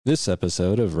This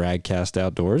episode of Radcast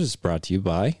Outdoors is brought to you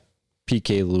by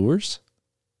PK Lures,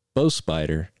 Bow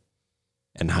Spider,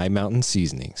 and High Mountain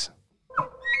Seasonings.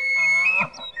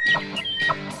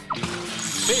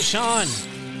 Fish on!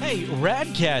 Hey,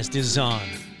 Radcast is on.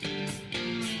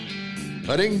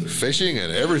 Hunting, fishing,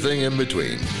 and everything in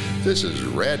between. This is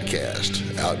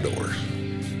Radcast Outdoors.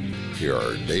 Here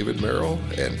are David Merrill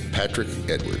and Patrick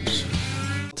Edwards.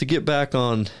 To get back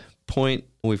on point,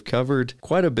 we've covered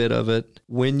quite a bit of it.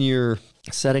 When you're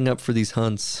setting up for these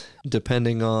hunts,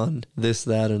 depending on this,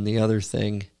 that, and the other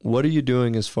thing, what are you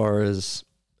doing as far as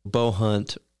bow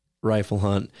hunt, rifle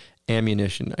hunt,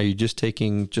 ammunition? Are you just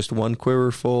taking just one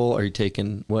quiver full? Are you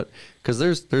taking what? Because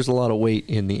there's a lot of weight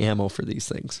in the ammo for these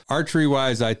things. Archery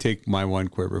wise, I take my one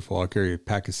quiver full. I carry a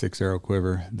pack of 6-arrow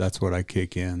quiver. That's what I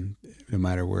kick in, no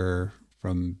matter where,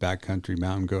 from backcountry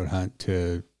mountain goat hunt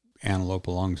to antelope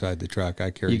alongside the truck.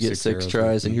 I carry. You get 6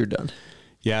 tries and you're done.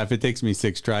 Yeah, if it takes me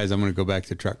 6 tries, I'm going to go back to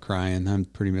the truck crying. I'm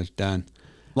pretty much done.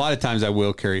 A lot of times I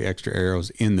will carry extra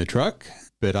arrows in the truck,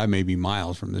 but I may be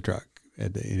miles from the truck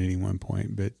at any one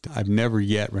point. But I've never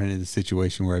yet run into a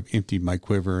situation where I've emptied my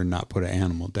quiver and not put an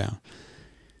animal down.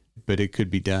 But it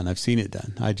could be done. I've seen it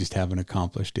done. I just haven't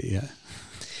accomplished it yet.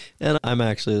 And I'm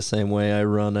actually the same way. I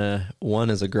run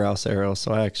one is a grouse arrow,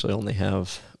 so I actually only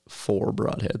have 4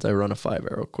 broadheads. I run a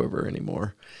 5-arrow quiver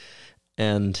anymore.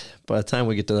 And by the time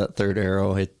we get to that 3rd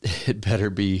arrow, it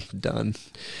better be done.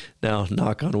 Now,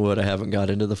 knock on wood, I haven't got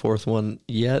into the 4th one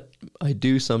yet. I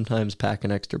do sometimes pack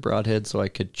an extra broadhead so I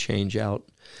could change out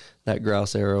that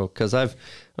grouse arrow, because I'm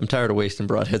tired of wasting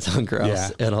broadheads on grouse.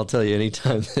 Yeah. And I'll tell you,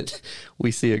 anytime that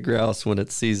we see a grouse when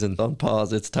it's seasoned on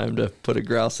pause, it's time to put a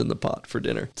grouse in the pot for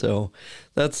dinner. So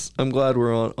I'm glad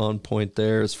we're on point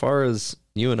there. As far as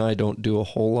you and I don't do a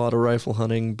whole lot of rifle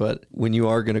hunting, but when you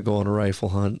are going to go on a rifle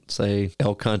hunt, say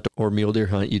elk hunt or mule deer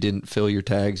hunt, you didn't fill your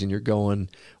tags and you're going,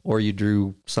 or you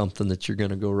drew something that you're going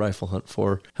to go rifle hunt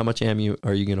for, how much ammo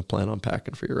are you going to plan on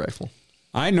packing for your rifle?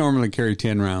 I normally carry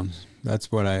 10 rounds.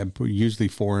 That's what I put, usually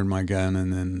 4 in my gun,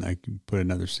 and then I can put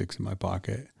another 6 in my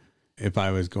pocket. If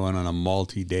I was going on a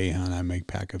multi-day hunt, I may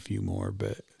pack a few more,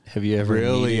 but have you ever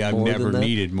I've never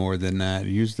needed more than that.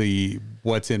 Usually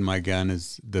what's in my gun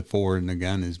is the 4 in the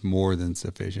gun is more than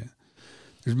sufficient.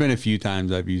 There's been a few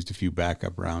times I've used a few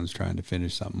backup rounds trying to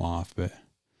finish something off, but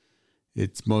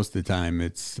it's most of the time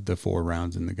it's the 4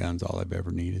 rounds in the gun's all I've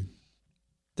ever needed.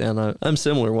 Dan, I'm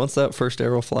similar. Once that first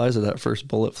arrow flies or that first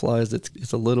bullet flies,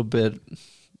 it's a little bit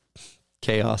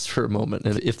chaos for a moment.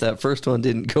 And if that first one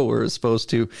didn't go where it's supposed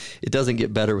to, it doesn't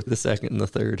get better with the second and the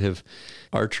third.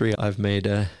 Archery, I've made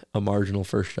a marginal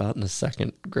first shot and a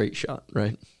second great shot,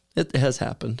 right? It has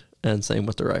happened, and same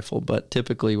with the rifle. But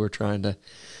typically we're trying to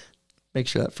make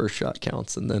sure that first shot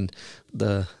counts, and then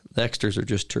the extras are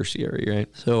just tertiary, right?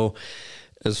 So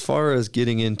as far as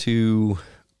getting into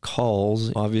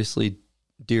calls, obviously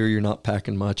deer, you're not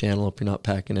packing much. Antelope, you're not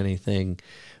packing anything.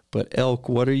 But elk,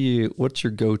 what's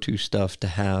your go-to stuff to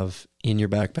have in your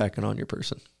backpack and on your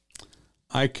person?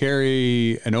 I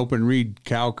carry an open reed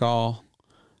cow call,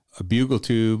 a bugle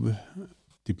tube.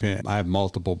 I have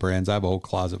multiple brands. I have a whole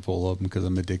closet full of them because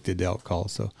I'm addicted to elk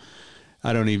calls. So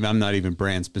I'm not even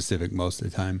brand specific most of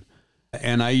the time.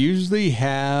 And I usually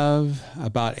have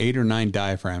about 8 or 9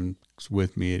 diaphragms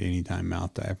with me at any time,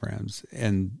 mouth diaphragms,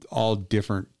 and all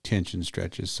different tension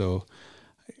stretches. So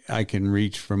I can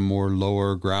reach from more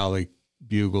lower growly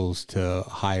bugles to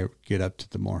higher, get up to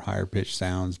the more higher pitched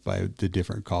sounds by the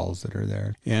different calls that are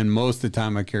there. And most of the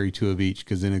time I carry 2 of each,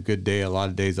 because in a good day, a lot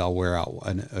of days I'll wear out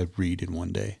a reed in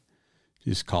one day,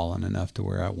 just calling enough to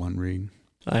wear out one reed.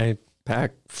 I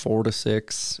pack 4 to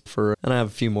 6 and I have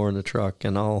a few more in the truck,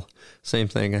 and same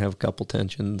thing. I have a couple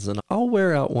tensions, and I'll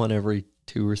wear out one every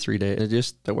 2 or 3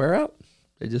 days. They wear out.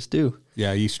 They just do.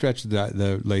 Yeah. You stretch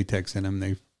the latex in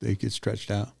them. They get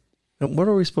stretched out. And what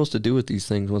are we supposed to do with these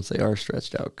things once they are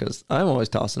stretched out? Because I'm always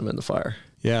tossing them in the fire.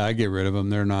 Yeah, I get rid of them.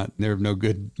 They're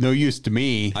no use to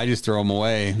me. I just throw them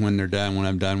away when they're done, when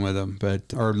I'm done with them,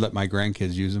 or let my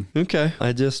grandkids use them. Okay.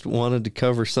 I just wanted to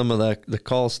cover some of the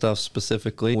call stuff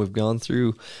specifically. We've gone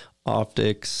through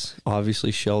optics,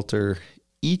 obviously shelter.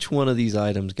 Each one of these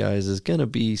items, guys, is going to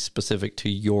be specific to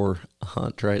your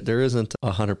hunt, right? There isn't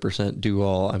 100% do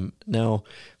all. Now,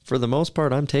 for the most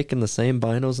part, I'm taking the same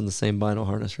binos and the same bino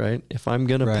harness, right? If I'm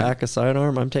going to pack a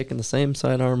sidearm, I'm taking the same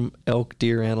sidearm, elk,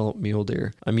 deer, antelope, mule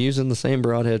deer. I'm using the same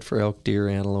broadhead for elk, deer,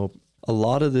 antelope. A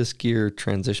lot of this gear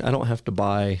transition, I don't have to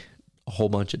buy a whole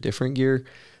bunch of different gear,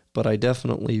 but I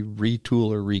definitely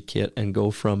retool or rekit and go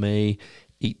from a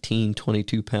 18,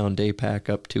 22 pound day pack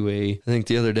up to I think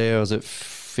the other day I was at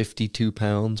 52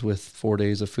 pounds with 4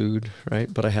 days of food,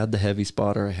 right? But I had the heavy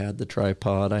spotter, I had the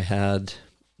tripod, I had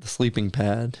the sleeping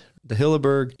pad. The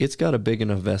Hilleberg, it's got a big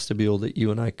enough vestibule that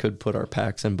you and I could put our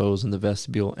packs and bows in the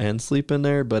vestibule and sleep in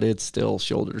there, but it's still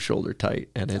shoulder to shoulder tight.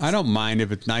 And I don't mind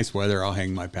if it's nice weather, I'll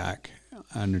hang my pack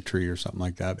on a tree or something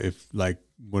like that. If like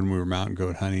when we were mountain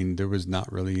goat hunting, there was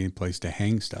not really any place to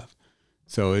hang stuff.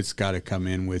 So it's got to come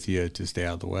in with you to stay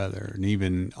out of the weather. And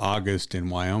even August in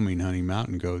Wyoming hunting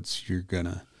mountain goats, you're going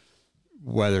to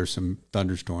weather some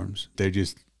thunderstorms. They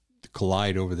just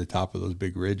collide over the top of those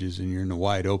big ridges and you're in the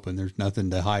wide open. There's nothing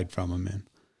to hide from them in.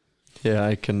 Yeah,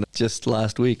 I can. Just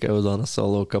last week, I was on a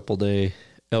solo couple day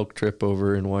elk trip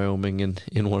over in Wyoming and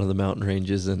in one of the mountain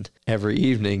ranges. And every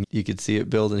evening you could see it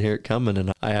build and hear it coming.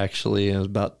 And I actually, it was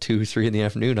about 2, 3 in the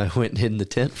afternoon. I went and hid in the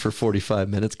tent for 45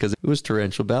 minutes because it was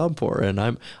torrential downpour. And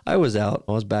I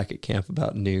was back at camp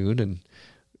about noon and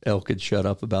elk had shut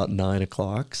up about 9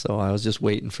 o'clock. So I was just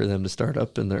waiting for them to start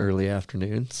up in the early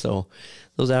afternoon. So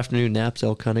those afternoon naps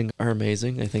elk hunting are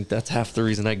amazing. I think that's half the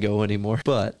reason I go anymore.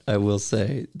 But I will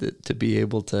say that to be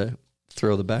able to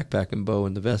throw the backpack and bow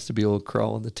in the vestibule,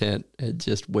 crawl in the tent, and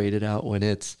just wait it out when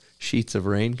it's sheets of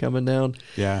rain coming down.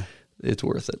 Yeah. It's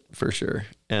worth it for sure.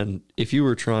 And if you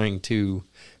were trying to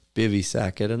bivy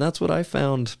sack it, and that's what I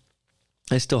found,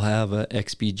 I still have a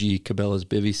XBG Cabela's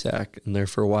bivy sack, and there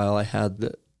for a while I had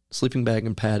the sleeping bag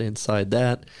and pad inside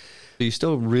that. But you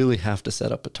still really have to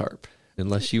set up a tarp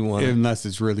unless you want. Unless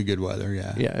it's really good weather,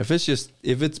 yeah. Yeah, if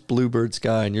it's bluebird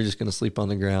sky and you're just going to sleep on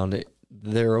the ground,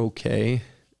 they're okay.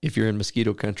 If you're in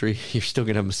mosquito country, you're still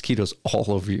going to have mosquitoes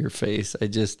all over your face.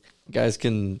 Guys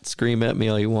can scream at me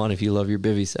all you want if you love your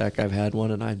bivy sack. I've had one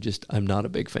and I'm not a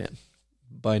big fan.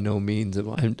 By no means.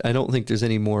 I don't think there's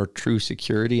any more true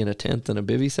security in a tent than a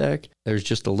bivy sack. There's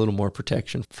just a little more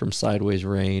protection from sideways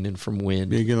rain and from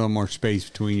wind. You get a little more space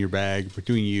between your bag,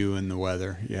 between you and the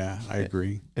weather. Yeah, I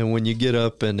agree. And when you get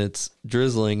up and it's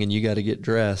drizzling and you got to get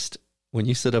dressed, when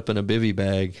you sit up in a bivy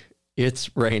bag,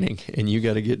 it's raining and you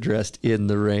got to get dressed in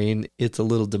the rain. It's a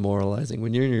little demoralizing.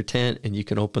 When you're in your tent and you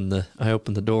can I open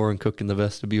the door and cook in the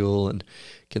vestibule and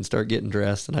can start getting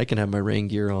dressed and I can have my rain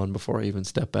gear on before I even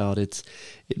step out. It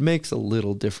makes a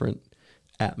little different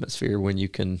atmosphere when you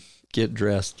can get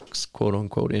dressed, quote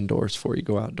unquote, indoors before you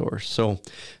go outdoors. So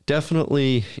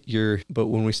definitely but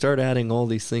when we start adding all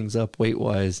these things up weight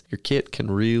wise, your kit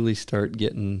can really start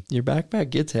your backpack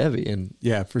gets heavy. And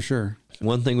yeah, for sure.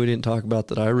 One thing we didn't talk about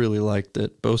that I really like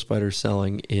that Bow Spider's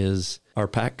selling is our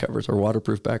pack covers, our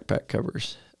waterproof backpack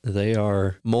covers. They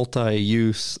are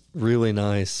multi-use, really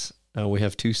nice. We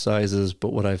have 2 sizes,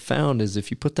 but what I've found is if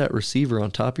you put that receiver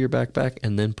on top of your backpack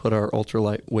and then put our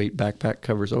ultra-lightweight backpack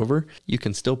covers over, you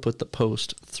can still put the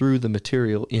post through the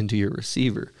material into your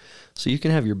receiver. So you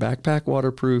can have your backpack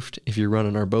waterproofed. If you're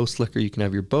running our bow slicker, you can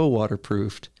have your bow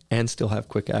waterproofed and still have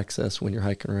quick access when you're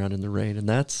hiking around in the rain. And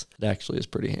that actually is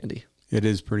pretty handy. It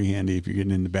is pretty handy if you're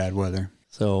getting into bad weather.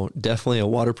 So definitely a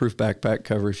waterproof backpack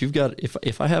cover.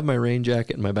 If I have my rain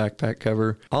jacket and my backpack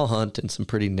cover, I'll hunt in some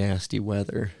pretty nasty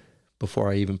weather before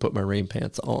I even put my rain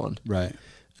pants on. Right.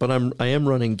 But I am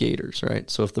running gaiters, right?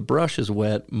 So if the brush is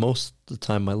wet, most of the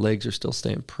time my legs are still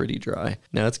staying pretty dry.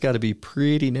 Now it's got to be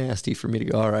pretty nasty for me to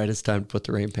go, all right, it's time to put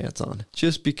the rain pants on.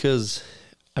 Just because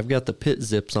I've got the pit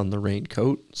zips on the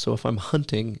raincoat, so if I'm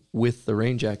hunting with the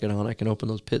rain jacket on, I can open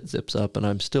those pit zips up, and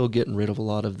I'm still getting rid of a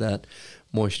lot of that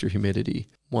moisture humidity.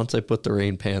 Once I put the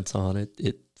rain pants on,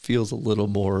 it feels a little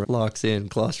more locks in,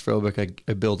 claustrophobic.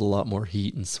 I build a lot more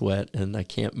heat and sweat, and I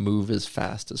can't move as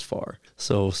fast as far.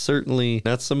 So certainly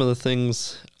that's some of the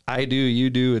things I do, you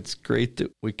do. It's great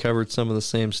that we covered some of the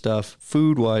same stuff.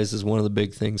 Food-wise is one of the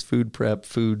big things. Food prep,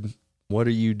 food. What are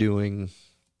you doing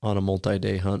on a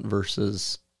multi-day hunt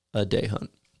versus a day hunt?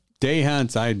 Day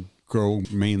hunts, I grow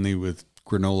mainly with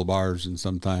granola bars and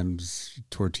sometimes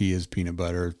tortillas, peanut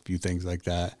butter, a few things like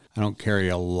that. I don't carry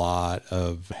a lot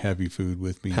of heavy food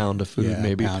with me. Pound of food,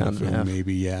 maybe. Pound of food,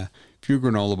 maybe, yeah. A few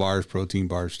granola bars, protein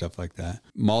bars, stuff like that.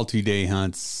 Multi-day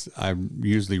hunts, I'm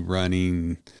usually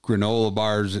running granola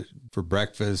bars for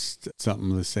breakfast,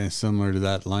 something similar to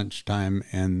that lunchtime,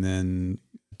 and then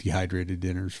dehydrated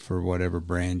dinners for whatever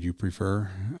brand you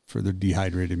prefer for the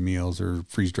dehydrated meals or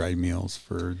freeze-dried meals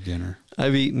for dinner.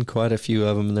 I've eaten quite a few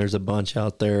of them, and there's a bunch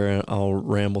out there, and I'll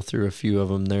ramble through a few of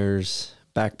them. There's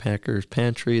Backpacker's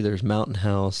Pantry, there's Mountain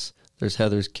House, there's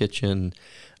Heather's Kitchen.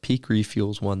 Peak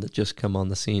Refuel's one that just come on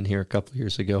the scene here a couple of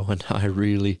years ago, and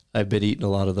I've been eating a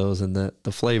lot of those, and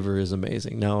the flavor is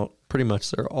amazing. Now, pretty much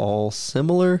they're all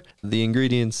similar. The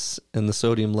ingredients and the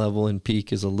sodium level in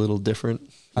Peak is a little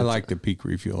different. I like the Peak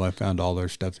Refuel. I found all their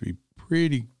stuff to be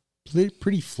pretty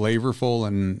flavorful,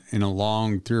 and in a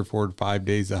long 3 or 4 to 5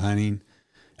 days of hunting,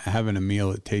 having a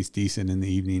meal that tastes decent in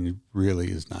the evening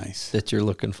really is nice. That you're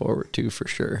looking forward to for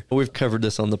sure. We've covered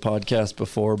this on the podcast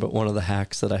before, but one of the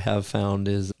hacks that I have found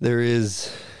is there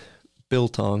is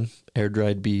biltong,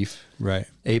 air-dried beef. Right.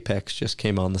 Apex just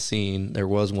came on the scene. There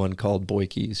was one called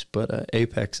Boyke's, but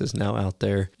Apex is now out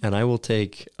there. And I will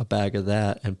take a bag of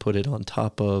that and put it on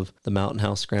top of the Mountain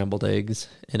House scrambled eggs.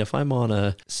 And if I'm on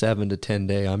a 7 to 10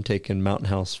 day, I'm taking Mountain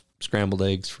House scrambled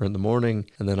eggs for in the morning.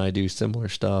 And then I do similar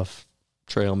stuff,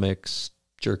 trail mix,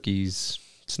 jerkies,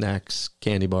 snacks,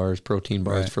 candy bars, protein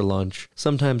bars for lunch.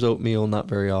 Sometimes oatmeal, not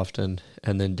very often.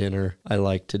 And then dinner, I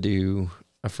like to do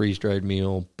a freeze-dried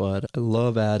meal, but I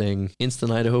love adding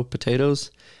instant Idaho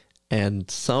potatoes, and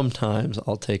sometimes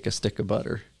I'll take a stick of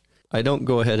butter. I don't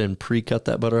go ahead and pre-cut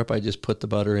that butter up. I just put the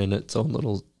butter in its own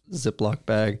little Ziploc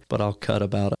bag, but I'll cut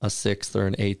about a 1/6 or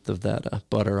an 1/8 of that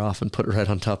butter off and put it right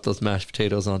on top of those mashed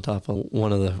potatoes on top of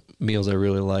one of the meals I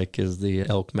really like is the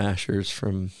elk mashers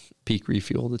from Peak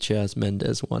Refuel, the Chaz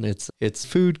Mendez one. It's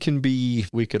food can be,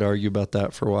 we could argue about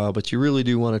that for a while, but you really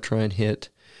do want to try and hit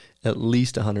at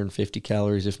least 150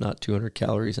 calories, if not 200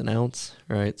 calories an ounce,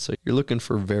 right? So you're looking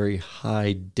for very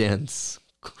high, dense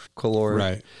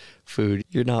caloric food.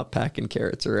 You're not packing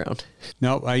carrots around.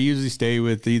 No, I usually stay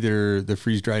with either the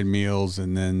freeze-dried meals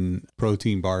and then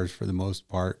protein bars for the most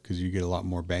part because you get a lot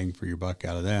more bang for your buck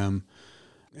out of them.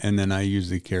 And then I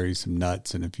usually carry some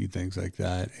nuts and a few things like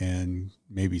that and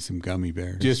maybe some gummy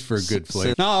bears just for a good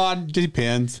flavor. No, it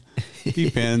depends.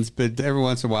 Depends. But every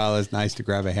once in a while, it's nice to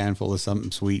grab a handful of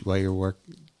something sweet while you're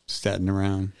sitting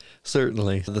around.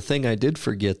 Certainly. The thing I did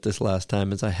forget this last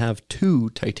time is I have 2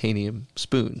 titanium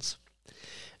spoons.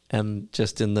 And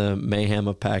just in the mayhem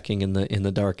of packing in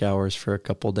the dark hours for a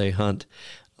couple-day hunt,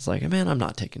 I was like, man, I'm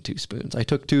not taking 2 spoons. I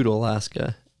took 2 to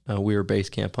Alaska. We were base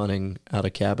camp hunting out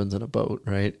of cabins in a boat,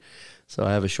 right? So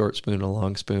I have a short spoon and a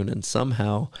long spoon, and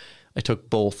somehow I took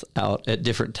both out at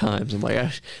different times. I'm like,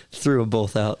 I threw them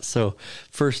both out. So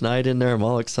first night in there, I'm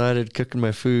all excited, cooking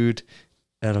my food,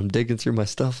 and I'm digging through my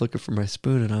stuff, looking for my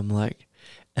spoon, and I'm like,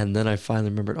 and then I finally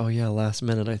remembered, oh yeah, last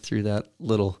minute I threw that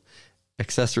little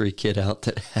accessory kit out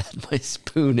that had my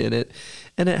spoon in it,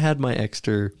 and it had my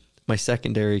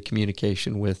secondary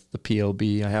communication with the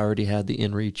PLB. I already had the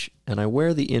inReach, and I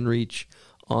wear the inReach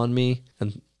on me,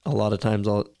 and a lot of times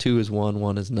 2 is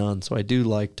 1 is none. So I do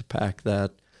like to pack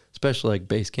that, especially like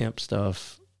base camp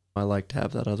stuff. I like to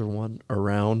have that other one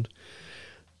around.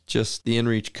 Just the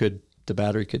inReach the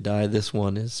battery could die. This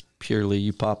one is purely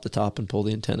you pop the top and pull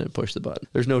the antenna and push the button.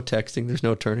 There's no texting. There's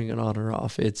no turning it on or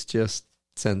off. It's just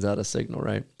sends out a signal,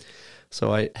 right?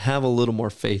 So I have a little more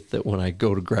faith that when I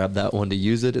go to grab that one to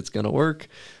use it, it's going to work,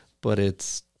 but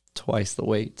it's twice the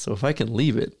weight. So if I can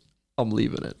leave it, I'm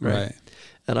leaving it, right?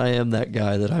 And I am that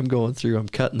guy that I'm going through, I'm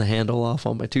cutting the handle off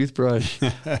on my toothbrush.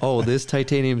 Oh, this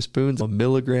titanium spoon's a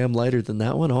milligram lighter than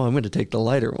that one. Oh, I'm going to take the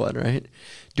lighter one, right?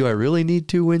 Do I really need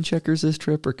 2 wind checkers this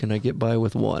trip, or can I get by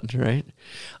with 1, right?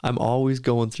 I'm always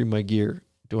going through my gear.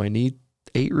 Do I need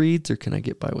 8 reeds, or can I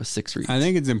get by with 6 reeds? I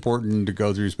think it's important to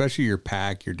go through, especially your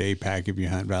day pack, if you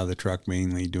hunt out of the truck,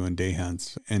 mainly doing day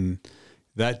hunts. And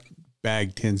that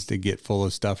bag tends to get full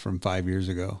of stuff from 5 years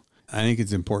ago. I think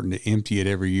it's important to empty it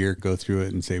every year, go through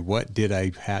it and say, what do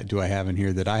I have in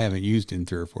here that I haven't used in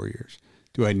 3 or 4 years?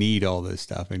 Do I need all this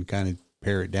stuff? And kind of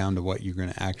pare it down to what you're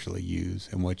going to actually use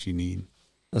and what you need.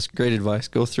 That's great advice.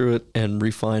 Go through it and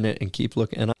refine it and keep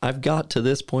looking. And I've got to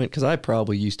this point because I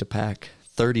probably used to pack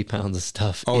 30 pounds of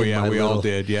stuff. Oh, yeah, we all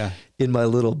did, yeah. In my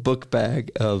little book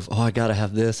bag of, I got to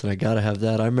have this and I got to have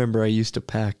that. I remember I used to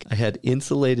pack, I had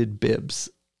insulated bibs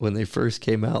when they first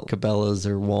came out, Cabela's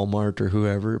or Walmart or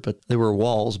whoever, but they were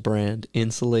Walls brand,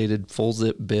 insulated full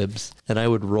zip bibs, and I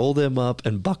would roll them up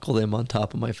and buckle them on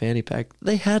top of my fanny pack.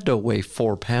 They had to weigh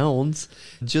 4 pounds,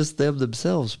 just them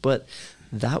themselves, but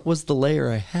that was the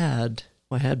layer I had.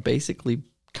 I had basically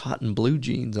cotton blue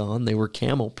jeans on. They were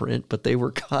camel print, but they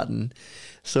were cotton.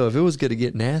 So if it was going to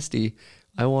get nasty,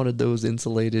 I wanted those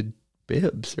insulated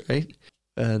bibs, right?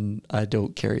 And I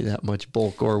don't carry that much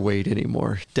bulk or weight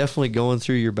anymore. Definitely going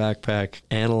through your backpack,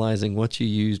 analyzing what you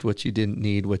used, what you didn't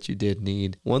need, what you did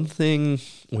need. One thing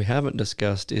we haven't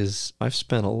discussed is I've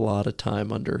spent a lot of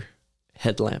time under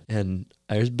headlamp. And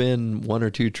there's been 1 or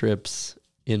 2 trips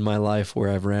in my life where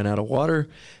I've ran out of water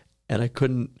and I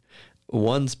couldn't.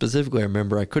 One specifically, I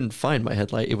remember I couldn't find my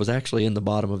headlight. It was actually in the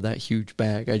bottom of that huge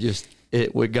bag.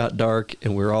 It got dark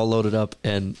and we were all loaded up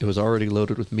and it was already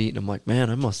loaded with meat. And I'm like, man,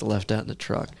 I must have left that in the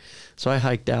truck. So I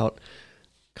hiked out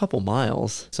a couple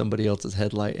miles, somebody else's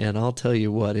headlight. And I'll tell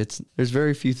you what, there's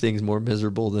very few things more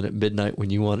miserable than at midnight when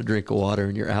you want to drink of water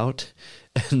and you're out.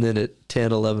 And then at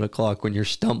 10, 11 o'clock when you're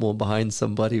stumbling behind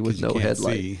somebody with no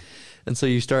headlight. See. And so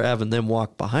you start having them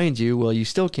walk behind you. Well, you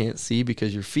still can't see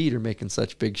because your feet are making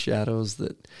such big shadows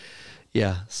that,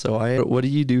 yeah. So what do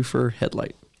you do for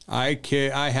headlight?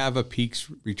 I have a Peaks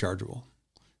rechargeable,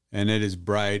 and it is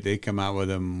bright. They come out with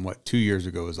them, 2 years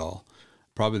ago is all.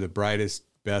 Probably the brightest,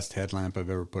 best headlamp I've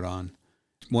ever put on.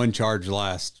 One charge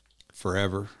lasts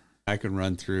forever. I can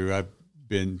run through. I've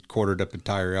been quartered up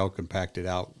entire elk and packed it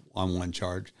out on one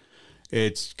charge.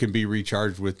 It can be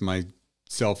recharged with my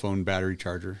cell phone battery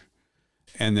charger.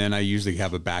 And then I usually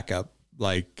have a backup,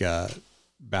 like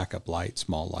backup light,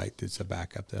 small light. It's a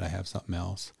backup that I have something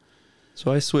else.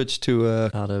 So I switched to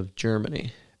out of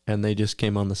Germany, and they just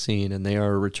came on the scene, and they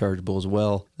are rechargeable as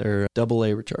well. They're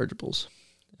AA rechargeables.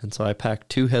 And so I packed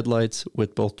 2 headlights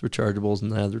with both rechargeables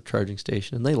and the other charging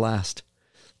station, and they last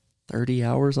 30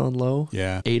 hours on low,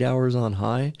 8 hours on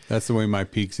high. That's the way my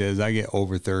Peaks is. I get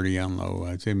over 30 on low.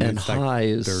 I'd say and high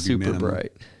is super minimum.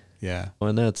 Bright. Yeah.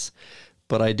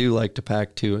 But I do like to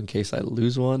pack 2 in case I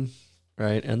lose one,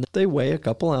 right? And they weigh a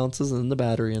couple ounces in the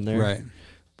battery in there. Right.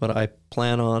 But I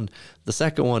plan on, the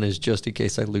second one is just in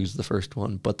case I lose the first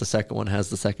one, but the second one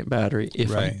has the second battery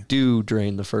if I do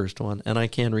drain the first one. And I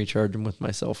can recharge them with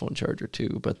my cell phone charger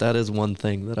too. But that is one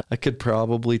thing that I could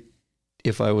probably,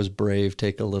 if I was brave,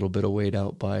 take a little bit of weight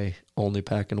out by only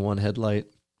packing 1 headlight.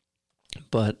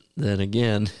 But then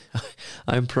again,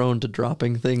 I'm prone to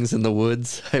dropping things in the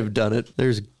woods. I've done it.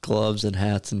 There's gloves and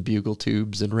hats and bugle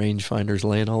tubes and rangefinders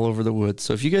laying all over the woods.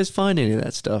 So if you guys find any of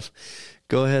that stuff,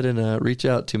 go ahead and reach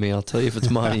out to me. I'll tell you if it's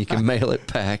mine. You can mail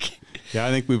it back. Yeah, I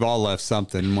think we've all left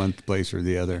something in one place or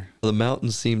the other. The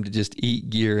mountains seem to just eat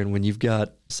gear, and when you've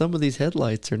got some of these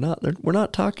headlights, we're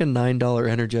not talking $9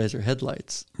 Energizer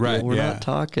headlights. Right. We're not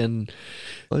talking.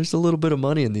 There's a little bit of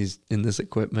money in this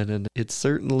equipment, and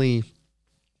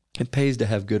it pays to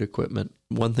have good equipment.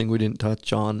 One thing we didn't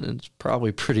touch on, and it's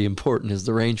probably pretty important, is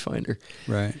the rangefinder.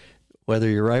 Right. Whether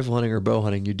you're rifle hunting or bow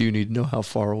hunting, you do need to know how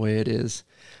far away it is.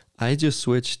 I just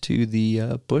switched to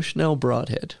the Bushnell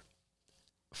Broadhead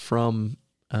from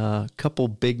a couple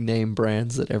big name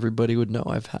brands that everybody would know.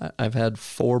 I've had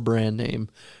 4 brand name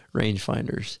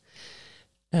rangefinders,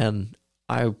 and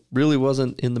I really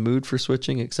wasn't in the mood for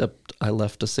switching, except I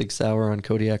left a Sig Sauer on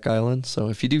Kodiak Island. So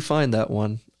if you do find that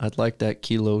one, I'd like that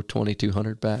Kilo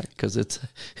 2200 back, because it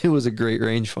was a great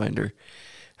rangefinder.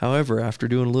 However, after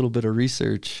doing a little bit of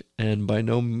research, and by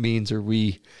no means are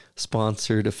we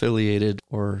sponsored, affiliated,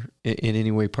 or in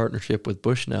any way partnership with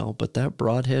Bushnell, but that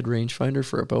broadhead rangefinder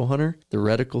for a bow hunter, the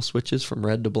reticle switches from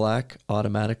red to black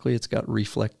automatically. It's got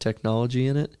reflect technology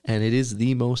in it, and it is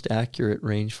the most accurate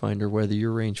rangefinder, whether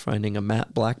you're rangefinding a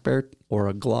matte black bear or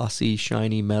a glossy,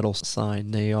 shiny metal sign.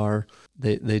 They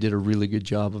did a really good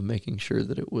job of making sure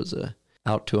that it was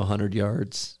out to 100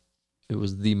 yards. It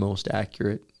was the most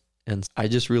accurate. And I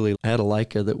had a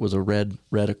Leica that was a red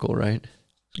reticle, right?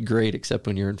 Great, except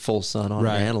when you're in full sun on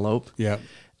an antelope. Yeah.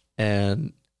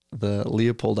 And the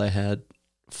Leopold I had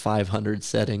 500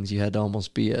 settings. You had to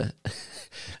almost be a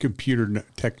computer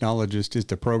technologist just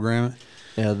to program it.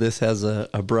 Yeah, this has a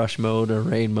brush mode, a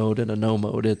rain mode, and a no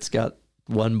mode. It's got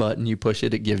one button, you push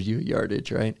it, it gives you a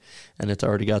yardage, right? And it's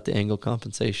already got the angle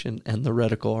compensation, and the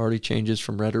reticle already changes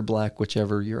from red or black,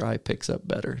 whichever your eye picks up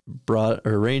better.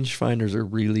 Range finders are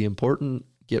really important.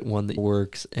 Get one that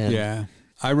works. And yeah,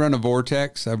 I run a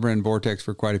Vortex. I've run Vortex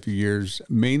for quite a few years,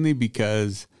 mainly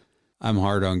because I'm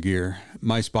hard on gear.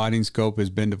 My spotting scope has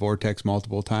been to Vortex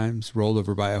multiple times, rolled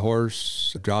over by a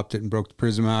horse, dropped it and broke the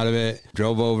prism out of it,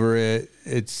 drove over it.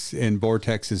 And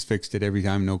Vortex has fixed it every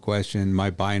time, no question.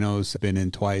 My binos have been in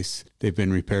twice. They've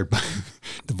been repaired by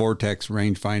the Vortex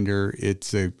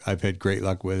rangefinder. I've had great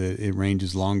luck with it. It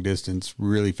ranges long distance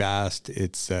really fast.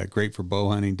 It's great for bow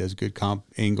hunting, does good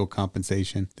angle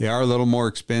compensation. They are a little more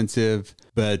expensive,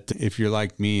 but if you're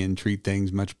like me and treat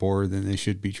things much poorer than they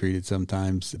should be treated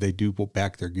sometimes, they do pull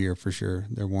back their gear for sure.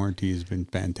 Their warranty has been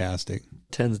fantastic.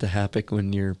 Tends to happen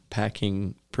when you're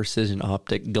packing precision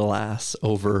optic glass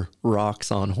over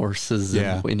rocks on horses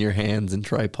and in your hands and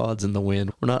tripods in the wind.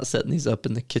 We're not setting these up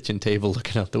in the kitchen table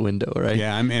looking out the window, right?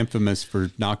 Yeah, I'm infamous for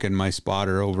knocking my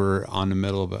spotter over on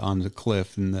the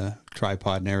cliff, and the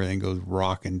tripod and everything goes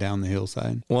rocking down the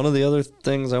hillside. One of the other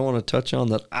things I want to touch on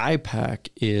that I pack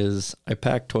is I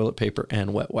pack toilet paper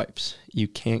and wet wipes. You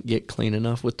can't get clean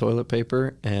enough with toilet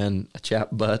paper and a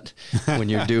chapped butt when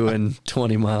you're doing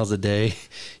 20 miles a day.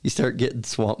 You start getting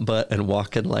swamp butt and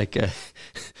walking like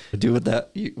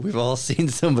we've all seen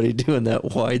somebody doing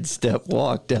that wide step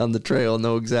walk down the trail,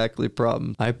 know exactly the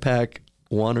problem. I pack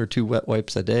 1 or 2 wet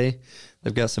wipes a day.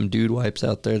 They've got some dude wipes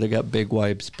out there. They got big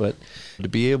wipes, but to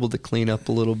be able to clean up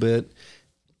a little bit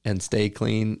and stay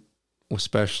clean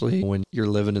especially when you're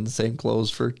living in the same clothes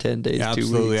for 10 days, 2 weeks.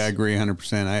 Absolutely. I agree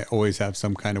 100%. I always have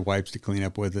some kind of wipes to clean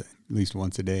up with it at least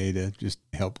once a day to just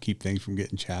help keep things from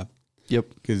getting chapped. Yep.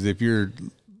 Because it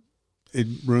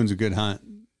ruins a good hunt.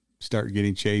 Start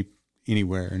getting shape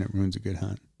anywhere and it ruins a good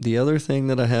hunt. The other thing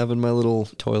that I have in my little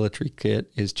toiletry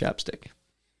kit is chapstick.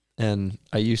 And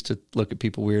I used to look at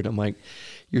people weird. I'm like,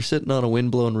 you're sitting on a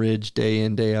windblown ridge day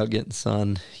in, day out getting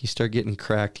sun. You start getting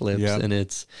cracked lips and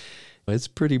it's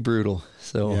pretty brutal.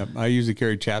 So I usually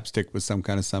carry chapstick with some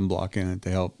kind of sunblock in it to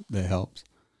help. That helps.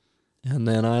 And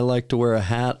then I like to wear a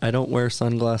hat. I don't wear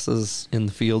sunglasses in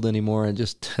the field anymore.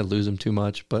 I lose them too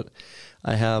much. But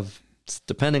I have,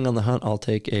 depending on the hunt, I'll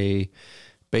take a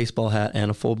baseball hat and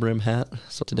a full brim hat.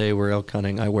 So today we're elk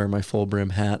hunting. I wear my full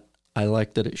brim hat. I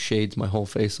like that it shades my whole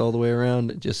face all the way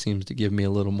around. It just seems to give me a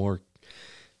little more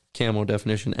camo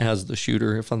definition as the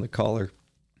shooter. If on the collar,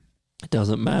 it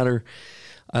doesn't matter.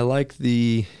 I like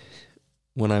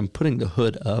when I'm putting the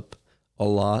hood up a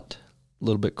lot, a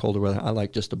little bit colder weather, I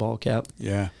like just a ball cap.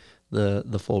 Yeah.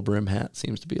 The full brim hat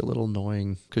seems to be a little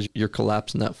annoying because you're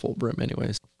collapsing that full brim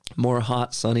anyways. More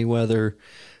hot, sunny weather,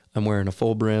 I'm wearing a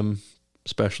full brim,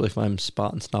 especially if I'm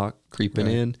spot and stock creeping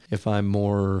in. If I'm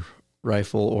more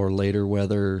rifle or later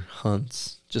weather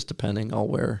hunts, just depending, I'll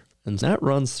wear. And that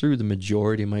runs through the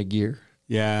majority of my gear.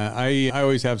 Yeah, I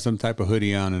always have some type of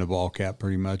hoodie on and a ball cap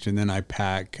pretty much. And then I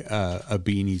pack a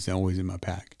beanie's always in my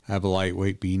pack. I have a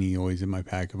lightweight beanie always in my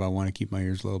pack if I want to keep my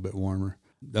ears a little bit warmer.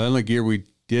 The only gear we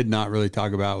did not really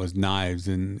talk about was knives.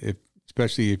 And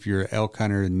especially if you're an elk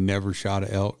hunter and never shot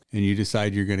an elk and you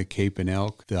decide you're going to cape an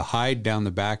elk, the hide down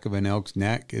the back of an elk's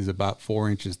neck is about 4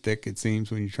 inches thick, it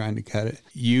seems, when you're trying to cut it.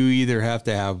 You either have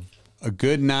to have a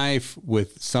good knife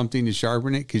with something to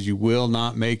sharpen it, because you will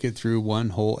not make it through one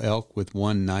whole elk with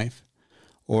one knife,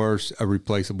 or a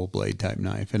replaceable blade type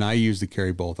knife. And I usually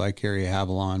carry both. I carry a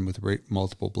Havalon with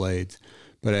multiple blades,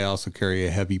 but I also carry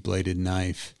a heavy bladed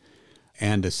knife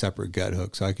and a separate gut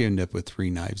hook. So I can end up with 3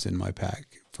 knives in my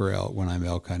pack for elk when I'm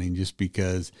elk hunting, just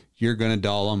because you're going to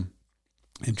dull them,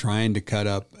 and trying to cut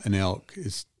up an elk,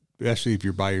 especially if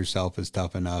you're by yourself, is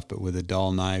tough enough, but with a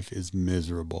dull knife is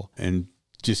miserable. And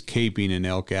just caping an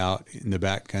elk out in the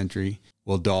back country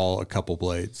will dull a couple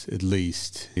blades at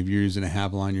least. If you're using a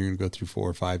Havalon, you're going to go through 4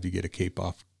 or 5 to get a cape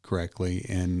off correctly,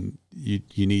 and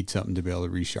you need something to be able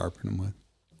to resharpen them with.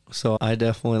 So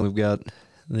we've got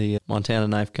the Montana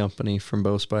Knife Company from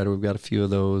Bow Spider. We've got a few of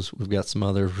those. We've got some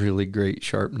other really great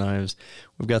sharp knives.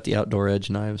 We've got the Outdoor Edge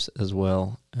knives as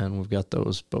well, and we've got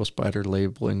those Bow Spider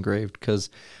label engraved, because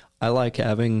I like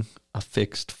having a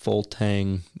fixed full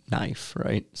tang knife,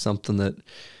 right? Something that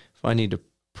if I need to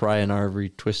pry an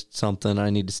RV, twist something, I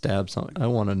need to stab something, I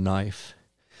want a knife.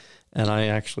 And I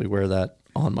actually wear that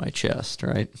on my chest,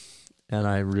 right? And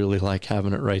I really like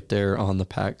having it right there on the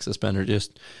pack suspender.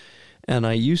 And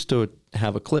I used to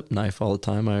have a clip knife all the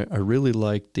time. I really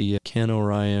liked the Ken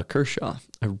Orion Kershaw.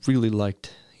 I really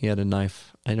liked, he had a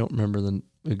knife. I don't remember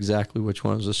exactly which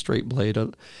one. It was a straight blade.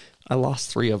 I lost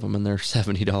 3 of them, and they're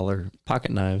 $70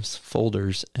 pocket knives,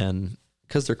 folders, and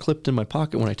because they're clipped in my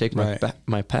pocket when I take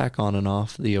my pack on and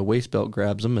off, the waist belt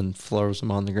grabs them and throws them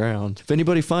on the ground. If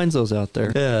anybody finds those out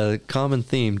there, common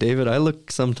theme. David, I look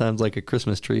sometimes like a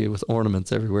Christmas tree with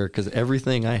ornaments everywhere, because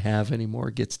everything I have anymore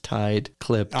gets tied,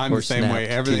 clipped, I'm or the same way.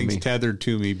 Everything's to me. tethered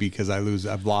to me because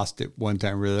I've lost it one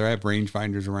time. Really, I have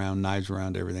rangefinders around, knives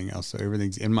around, everything else. So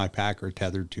everything's in my pack or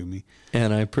tethered to me.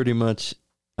 And I pretty much,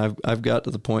 I've got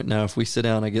to the point now, if we sit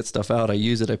down, I get stuff out, I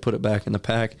use it, I put it back in the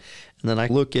pack, and then I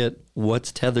look at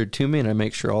what's tethered to me, and I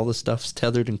make sure all the stuff's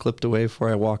tethered and clipped away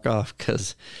before I walk off.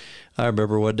 Because I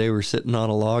remember one day we were sitting on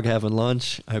a log having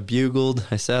lunch. I bugled.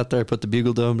 I sat there. I put the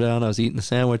bugle dome down. I was eating a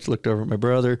sandwich, looked over at my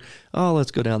brother. Oh, let's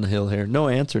go down the hill here. No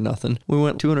answer, nothing. We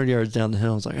went 200 yards down the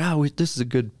hill. I was like, this is a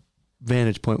good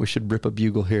vantage point. We should rip a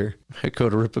bugle here. I go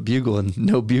to rip a bugle and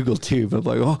no bugle tube. I'm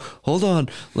like, oh, hold on.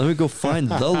 Let me go find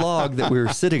the log that we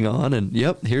were sitting on. And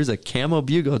yep, here's a camo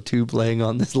bugle tube laying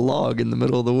on this log in the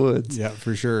middle of the woods. Yeah,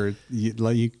 for sure.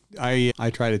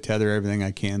 I try to tether everything I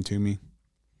can to me.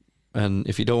 And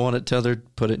if you don't want it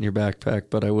tethered, put it in your backpack.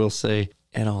 But I will say,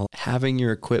 having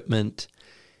your equipment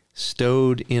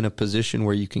stowed in a position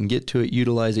where you can get to it,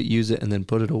 utilize it, use it, and then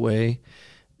put it away,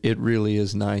 it really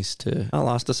is nice I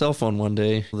lost a cell phone one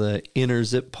day. The inner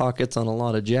zip pockets on a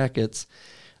lot of jackets,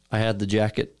 I had the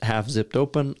jacket half zipped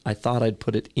open. I thought I'd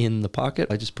put it in the pocket.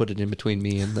 I just put it in between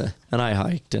me and I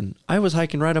hiked. And I was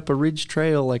hiking right up a ridge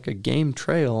trail, like a game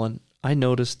trail. And I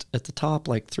noticed at the top,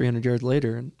 like 300 yards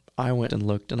later, and I went and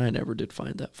looked, and I never did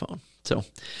find that phone. So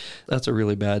that's a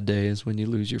really bad day, is when you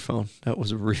lose your phone. That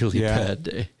was a really bad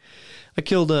day. I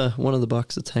killed one of the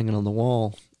bucks that's hanging on the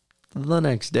wall. the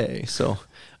next day. So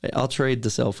I'll trade the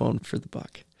cell phone for the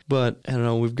buck. But I don't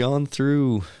know, we've gone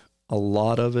through a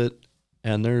lot of it,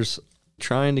 and there's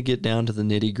trying to get down to the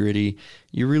nitty gritty.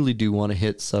 You really do want to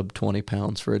hit sub 20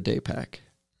 pounds for a day pack,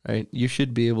 right? You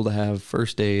should be able to have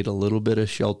first aid, a little bit of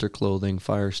shelter clothing,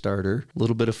 fire starter, a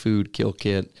little bit of food, kill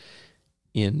kit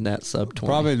in that sub 20.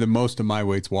 Probably the most of my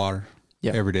weight's water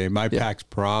every day. My Yeah. pack's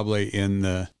probably in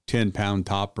the 10-pound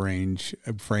top range,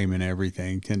 frame and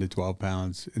everything, 10 to 12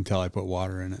 pounds until I put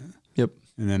water in it. Yep.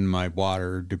 And then my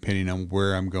water, depending on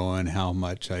where I'm going, how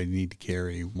much I need to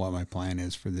carry, what my plan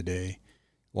is for the day.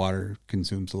 Water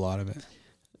consumes a lot of it.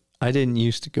 I didn't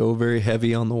used to go very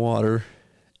heavy on the water,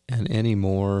 and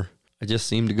anymore, I just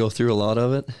seem to go through a lot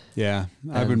of it. Yeah.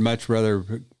 I would much rather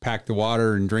pack the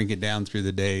water and drink it down through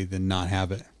the day than not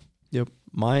have it. Yep.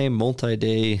 My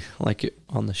multi-day, like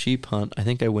on the sheep hunt, I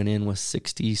think I went in with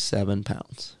 67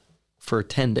 pounds for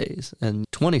 10 days, and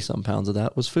 20-some pounds of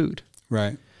that was food.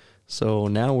 Right. So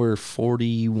now we're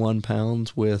 41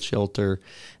 pounds with shelter.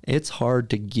 It's hard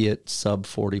to get sub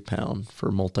 40 pound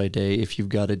for multi-day if you've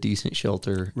got a decent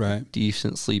shelter, Right.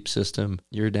 decent sleep system.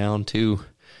 You're down to,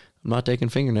 I'm not taking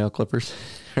fingernail clippers,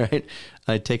 right?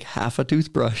 I take half a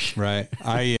toothbrush. Right.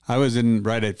 I was in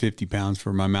right at 50 pounds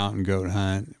for my mountain goat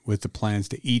hunt with the plans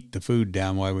to eat the food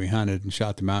down while we hunted and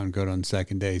shot the mountain goat on the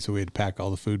second day. So we had to pack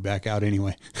all the food back out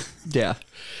anyway. Yeah.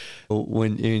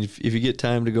 If you get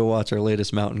time to go watch our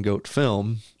latest mountain goat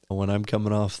film, when I'm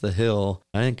coming off the hill,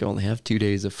 I think I only have 2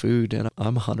 days of food and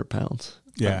I'm 100 pounds.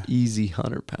 Yeah. I'm easy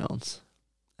 100 pounds.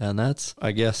 And that's,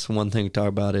 I guess, one thing to talk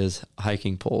about is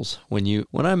hiking poles. When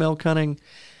I'm elk hunting,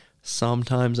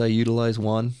 sometimes I utilize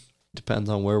one. Depends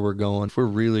on where we're going. If we're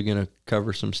really going to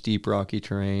cover some steep, rocky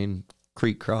terrain,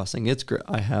 creek crossing, it's great.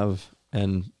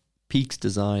 And Peaks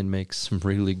Design makes some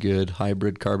really good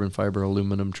hybrid carbon fiber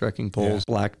aluminum trekking poles.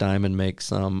 Yeah. Black Diamond makes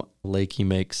some. Lakey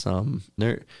makes some.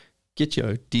 Get you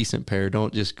a decent pair.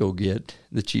 Don't just go get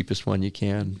the cheapest one you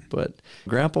can. But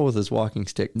Grandpa with his walking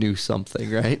stick knew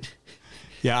something, right?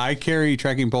 Yeah, I carry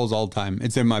trekking poles all the time.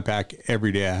 It's in my pack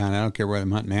every day I hunt. I don't care whether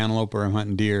I'm hunting antelope or I'm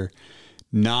hunting deer.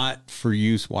 Not for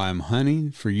use while I'm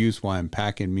hunting, for use while I'm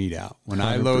packing meat out. When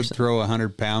 100%. I throw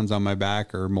 100 pounds on my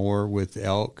back or more with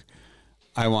elk,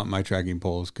 I want my trekking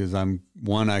poles because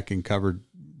I can cover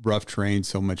rough terrain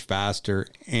so much faster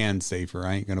and safer.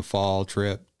 I ain't going to fall,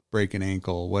 trip, break an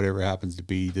ankle, whatever happens to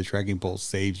be. The trekking pole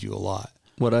saves you a lot.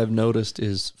 What I've noticed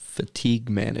is fatigue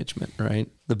management, right?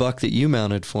 The buck that you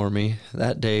mounted for me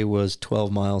that day was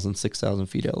 12 miles and 6,000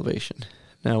 feet elevation.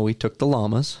 Now we took the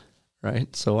llamas,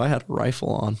 right? So I had a rifle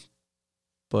on,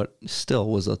 but still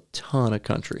was a ton of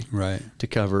country to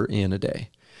cover in a day.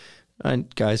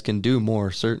 And guys can do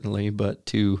more, certainly, but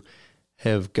to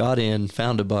have got in,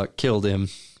 found a buck, killed him,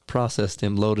 processed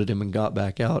him, loaded him, and got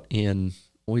back out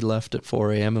we left at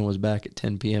 4 a.m. and was back at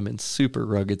 10 p.m. in super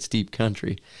rugged, steep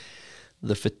country.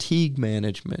 The fatigue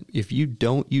management, if you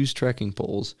don't use trekking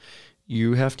poles,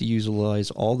 you have to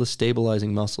utilize all the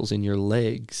stabilizing muscles in your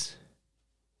legs,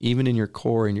 even in your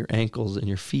core and your ankles and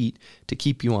your feet, to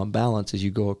keep you on balance as you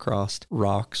go across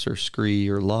rocks or scree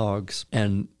or logs.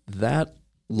 And that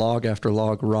log after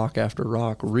log, rock after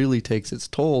rock really takes its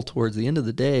toll. Towards the end of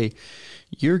the day,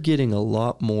 you're getting a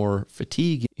lot more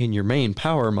fatigue in your main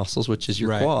power muscles, which is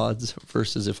your quads,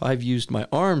 versus if I've used my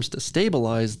arms to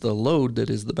stabilize the load that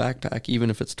is the backpack, even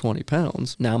if it's 20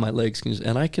 pounds, now my legs can,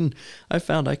 and I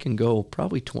found I can go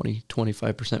probably 20,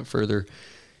 25% further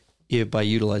by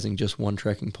utilizing just one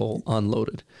trekking pole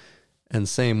unloaded. And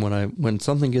same when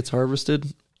something gets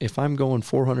harvested, if I'm going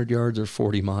 400 yards or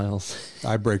 40 miles.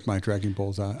 I break my trekking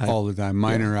poles out all the time.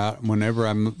 Mine are out whenever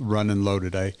I'm running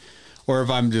loaded. Or if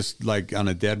I'm just like on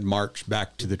a dead march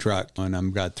back to the truck and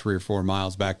I've got 3 or 4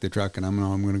 miles back to the truck and I'm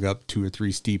going to go up 2 or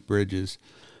 3 steep bridges,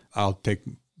 I'll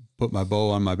put my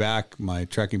bow on my back, my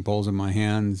trekking poles in my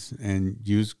hands, and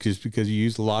because you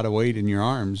use a lot of weight in your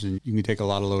arms and you can take a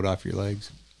lot of load off your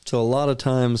legs. So a lot of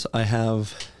times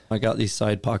I got these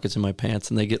side pockets in my pants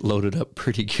and they get loaded up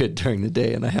pretty good during the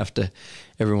day. And I have to,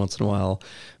 every once in a while,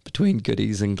 between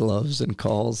goodies and gloves and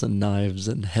calls and knives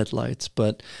and headlights.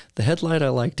 But the headlight I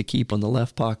like to keep on the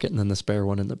left pocket and then the spare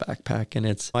one in the backpack.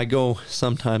 And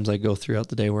sometimes I go throughout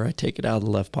the day where I take it out of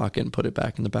the left pocket and put it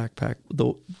back in the backpack.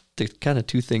 The kind of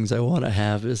 2 things I want to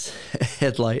have is a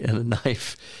headlight and a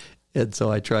knife. And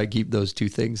so I try to keep those 2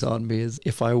 things on me. Is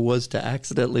if I was to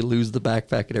accidentally lose the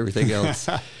backpack and everything else,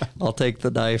 I'll take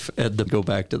the knife and then go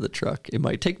back to the truck. It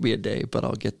might take me a day, but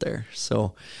I'll get there.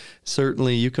 So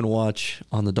certainly you can watch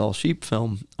on the Doll Sheep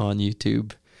film on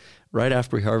YouTube. Right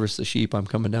after we harvest the sheep, I'm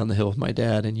coming down the hill with my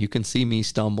dad, and you can see me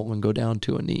stumble and go down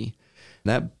to a knee.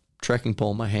 That trekking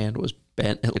pole in my hand was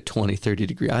bent at like 20, 30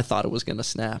 degree. I thought it was going to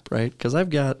snap, right? Because I've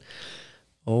got,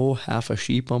 half a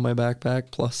sheep on my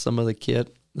backpack, plus some of the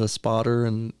kit, the spotter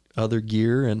and other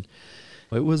gear. And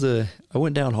I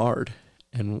went down hard.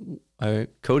 And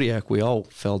Kodiak, we all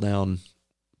fell down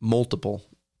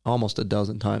almost a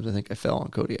dozen times. I think I fell on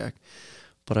Kodiak.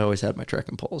 But I always had my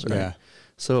trekking poles, right? Yeah.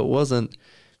 So it wasn't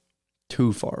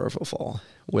too far of a fall.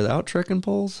 Without trekking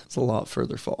poles, it's a lot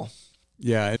further fall.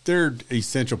 Yeah, they're an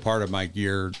essential part of my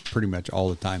gear pretty much all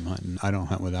the time hunting. I don't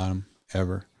hunt without them,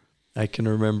 ever. I can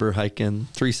remember hiking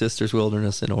Three Sisters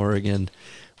Wilderness in Oregon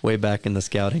way back in the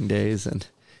scouting days, and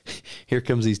here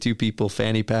comes these two people,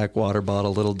 fanny pack, water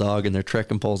bottle, little dog, and their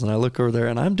trekking poles, and I look over there,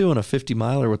 and I'm doing a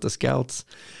 50-miler with the scouts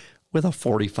with a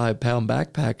 45-pound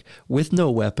backpack with no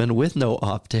weapon, with no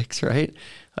optics, right?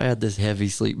 I had this heavy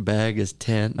sleep bag as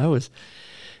tent.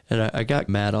 I got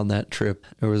mad on that trip.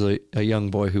 There was a young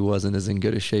boy who wasn't as in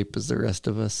good a shape as the rest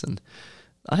of us, and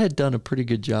I had done a pretty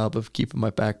good job of keeping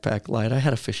my backpack light. I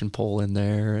had a fishing pole in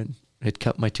there and had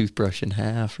cut my toothbrush in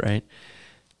half, right?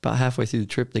 About halfway through the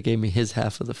trip, they gave me his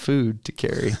half of the food to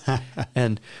carry.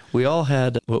 And we all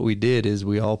had, what we did is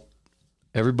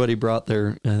everybody brought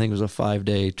their, I think it was a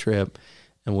 5-day trip,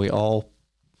 and we all,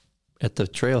 at the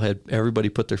trailhead, everybody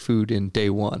put their food in day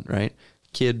one, right?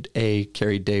 Kid A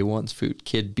carried day one's food.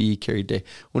 Kid B carried day.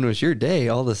 When it was your day,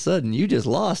 all of a sudden, you just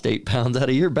lost 8 pounds out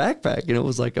of your backpack, and it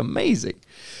was like amazing.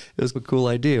 It was a cool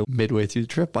idea. Midway through the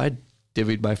trip, I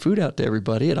divvied my food out to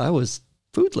everybody, and I was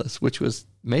foodless, which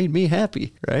made me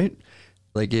happy, right?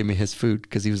 They gave me his food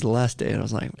because he was the last day, and I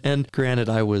was like, and granted,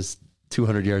 I was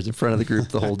 200 yards in front of the group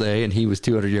the whole day, and he was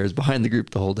 200 yards behind the group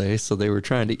the whole day, so they were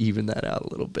trying to even that out a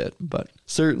little bit. But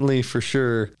certainly, for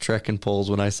sure, trekking poles,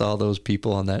 when I saw those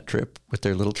people on that trip with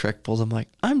their little trek poles, I'm like,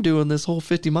 I'm doing this whole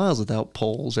 50 miles without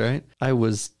poles, right? I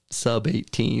was sub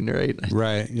 18, right?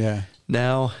 Right, yeah.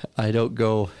 Now, I don't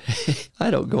go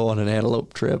on an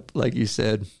antelope trip, like you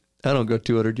said. I don't go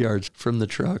 200 yards from the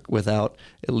truck without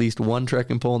at least one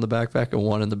trekking pole in the backpack and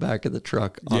one in the back of the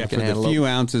truck. Yeah, for the few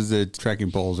ounces, the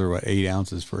trekking poles are 8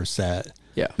 ounces for a set.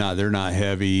 Yeah. No, they're not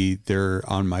heavy. They're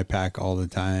on my pack all the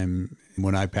time.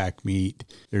 When I pack meat,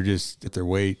 they're just at their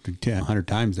weight, 100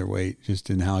 times their weight,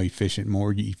 just in how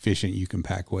more efficient you can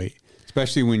pack weight,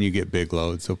 especially when you get big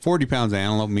loads. So 40 pounds of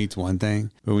antelope meat's one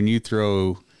thing, but when you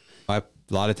throw, a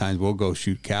lot of times we'll go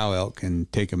shoot cow elk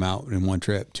and take them out in one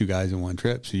trip, 2 guys in one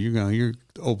trip. So you're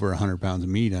over 100 pounds of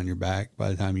meat on your back. By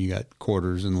the time you got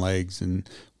quarters and legs and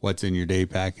what's in your day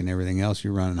pack and everything else,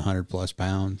 you're running 100 plus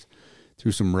pounds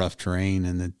through some rough terrain,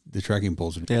 and the trekking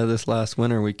poles are. Yeah, this last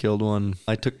winter we killed one.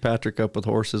 I took Patrick up with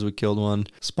horses. We killed one,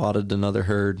 spotted another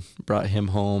herd, brought him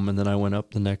home, and then I went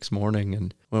up the next morning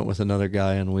and went with another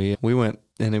guy, and we went,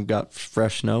 and it got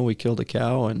fresh snow. We killed a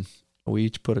cow, and we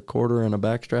each put a quarter in a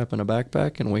backstrap and a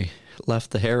backpack, and we left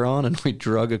the hair on, and we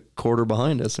drug a quarter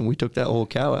behind us, and we took that whole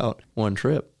cow out one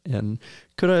trip. And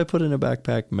could I have put in a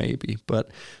backpack? Maybe.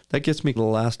 But that gets me to the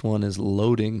last one, is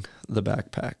loading the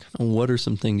backpack. What are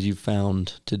some things you've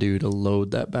found to do to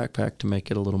load that backpack to make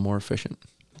it a little more efficient?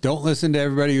 Don't listen to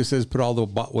everybody who says put all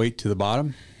the weight to the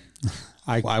bottom.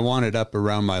 I want it up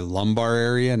around my lumbar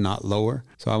area, not lower.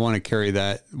 So I want to carry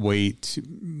that weight,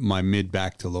 my mid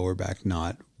back to lower back,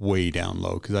 not way down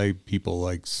low. Because people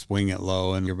like swing it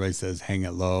low, and everybody says hang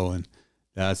it low, and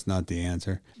that's not the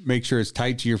answer. Make sure it's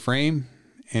tight to your frame,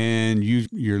 and use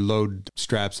your load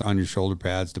straps on your shoulder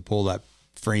pads to pull that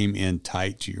frame in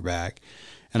tight to your back.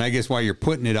 And I guess while you're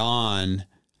putting it on,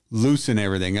 loosen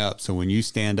everything up. So when you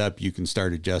stand up, you can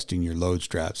start adjusting your load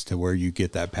straps to where you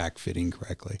get that pack fitting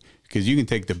correctly. Because you can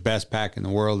take the best pack in the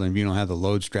world, and if you don't have the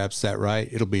load straps set right,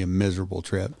 it'll be a miserable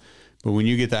trip. But when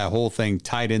you get that whole thing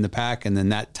tight in the pack, and then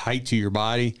that tight to your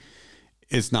body,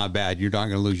 it's not bad. You're not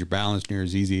going to lose your balance near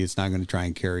as easy. It's not going to try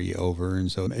and carry you over.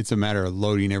 And so it's a matter of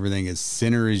loading everything as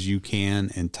center as you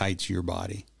can and tight to your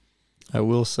body. I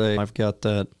will say I've got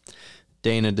that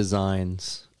Dana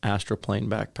Designs Astroplane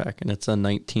backpack, and it's a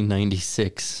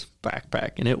 1996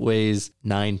 backpack, and it weighs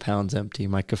 9 pounds empty.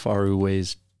 My Kafaru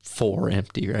weighs 4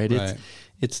 empty, right?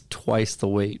 It's twice the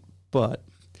weight. But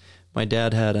my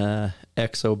dad had a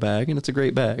EXO bag, and it's a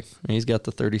great bag. And he's got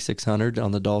the 3600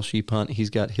 on the Doll sheep hunt. He's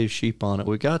got his sheep on it.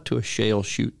 We got to a shale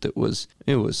chute that was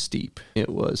steep. It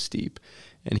was steep.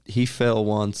 And he fell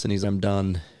once, and I'm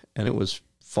done. And it was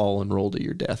fall and roll to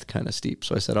your death kind of steep.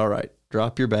 So I said, all right,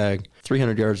 drop your bag.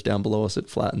 300 yards down below us, it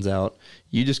flattens out.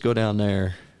 You just go down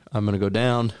there. I'm going to go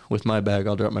down with my bag.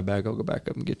 I'll drop my bag. I'll go back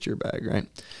up and get your bag, right?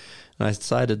 And I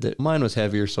decided that mine was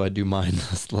heavier, so I'd do mine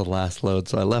the last load.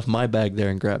 So I left my bag there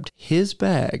and grabbed his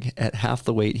bag at half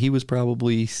the weight. He was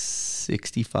probably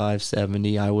 65,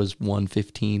 70. I was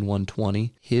 115,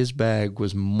 120. His bag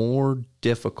was more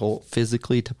difficult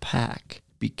physically to pack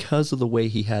because of the way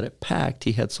he had it packed.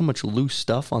 He had so much loose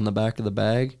stuff on the back of the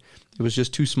bag. It was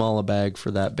just too small a bag for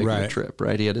that big of a trip,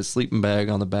 right? He had his sleeping bag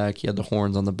on the back. He had the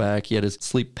horns on the back. He had his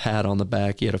sleep pad on the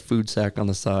back. He had a food sack on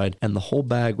the side. And the whole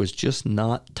bag was just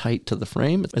not tight to the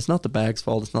frame. It's not the bag's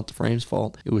fault. It's not the frame's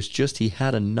fault. It was just he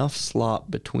had enough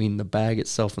slop between the bag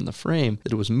itself and the frame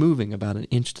that it was moving about an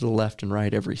inch to the left and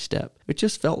right every step. It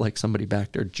just felt like somebody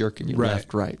back there jerking you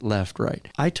left, right, left, right.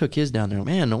 I took his down there.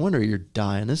 Man, no wonder you're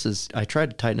dying. I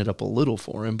tried to tighten it up a little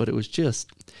for him, but it was just...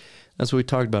 That's what we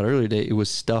talked about earlier today. It was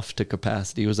stuffed to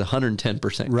capacity. It was 110%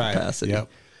 capacity.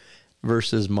 Yep.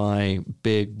 Versus my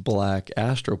big black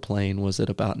Astroplane was at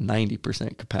about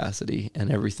 90% capacity,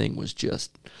 and everything was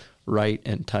just right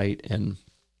and tight. And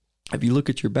if you look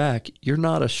at your back, you're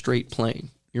not a straight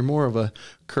plane. You're more of a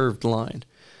curved line.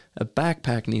 A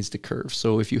backpack needs to curve.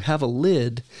 So if you have a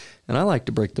lid, and I like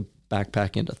to break the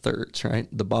backpack into thirds, right?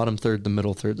 The bottom third, the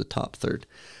middle third, the top third.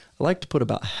 I like to put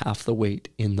about half the weight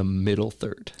in the middle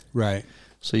third. Right.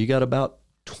 So you got about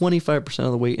 25%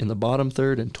 of the weight in the bottom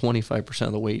third and 25%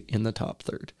 of the weight in the top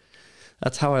third.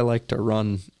 That's how I like to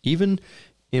run, even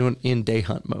in day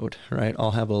hunt mode, right?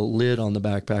 I'll have a lid on the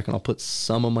backpack and I'll put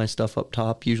some of my stuff up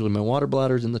top. Usually my water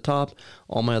bladder's in the top.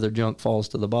 All my other junk falls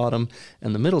to the bottom,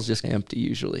 and the middle's just empty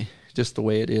usually. Just the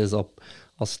way it is. I'll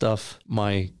stuff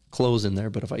my clothes in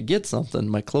there, but if I get something,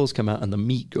 my clothes come out and the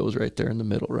meat goes right there in the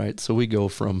middle, right? So we go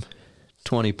from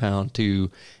 20 pound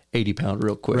to 80 pound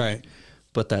real quick. Right.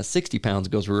 But that 60 pounds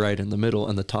goes right in the middle,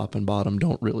 and the top and bottom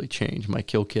don't really change. My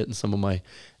kill kit and some of my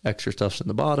extra stuff's in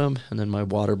the bottom, and then my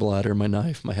water bladder, my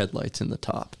knife, my headlights in the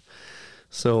top.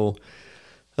 So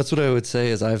that's what I would say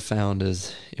is I've found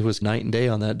is it was night and day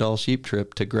on that Doll Sheep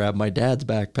trip to grab my dad's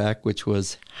backpack, which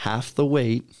was half the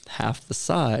weight, half the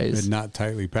size. And not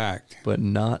tightly packed. But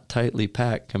not tightly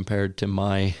packed compared to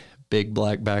my big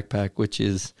black backpack, which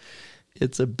is,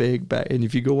 it's a big back. And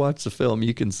if you go watch the film,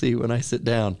 you can see when I sit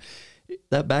down,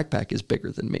 that backpack is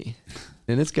bigger than me.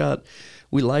 And it's got,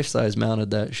 we life-size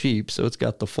mounted that sheep, so it's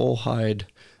got the full hide.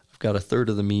 I've got a third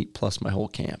of the meat plus my whole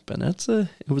camp. And it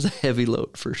was a heavy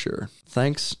load for sure.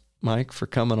 Thanks, Mike, for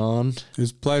coming on. It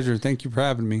was a pleasure. Thank you for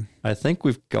having me. I think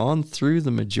we've gone through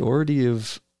the majority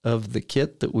of the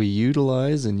kit that we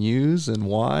utilize and use and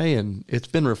why, and it's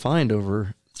been refined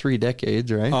over 3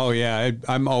 decades, right? Oh, yeah.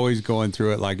 I'm always going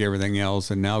through it like everything else,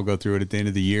 and now I'll go through it at the end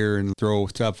of the year and throw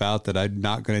stuff out that I'm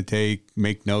not going to take,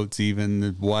 make notes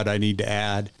even what I need to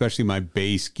add, especially my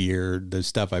base gear, the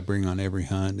stuff I bring on every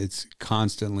hunt. It's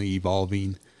constantly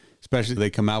evolving, especially they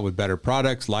come out with better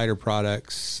products, lighter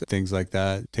products, things like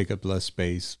that, take up less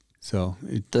space. So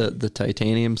the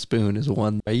titanium spoon is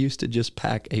one. I used to just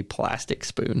pack a plastic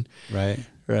spoon. Right.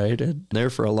 And there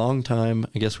for a long time.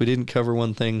 I guess we didn't cover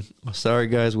one thing. Sorry,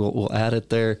 guys. We'll add it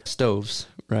there. Stoves,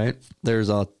 right? There's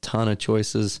a ton of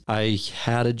choices. I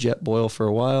had a jet boil for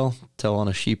a while till on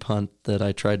a sheep hunt that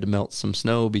I tried to melt some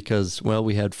snow because, well,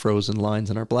 we had frozen lines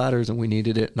in our bladders and we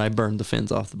needed it, and I burned the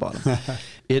fins off the bottom.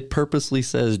 It purposely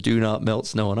says do not melt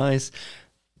snow and ice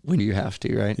when you have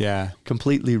to, right? Yeah.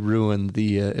 Completely ruined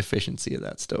the efficiency of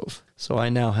that stove. So I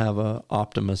now have a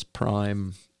Optimus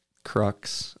Prime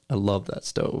Crux. I love that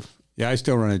stove. Yeah, I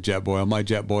still run a jet boil. My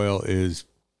jet boil is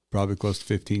probably close to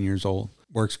 15 years old.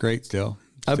 Works great still.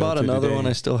 I bought another one.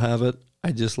 I still have it.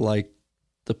 I just like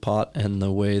the pot and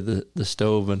the way the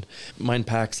stove, and mine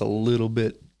packs a little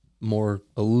bit more,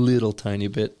 a little tiny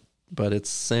bit, but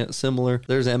it's similar.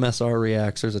 There's MSR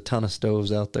Reacts. There's a ton of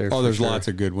stoves out there. Oh, there's lots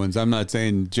of good ones. I'm not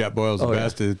saying jet boil's the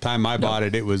best. Yeah. At the time I bought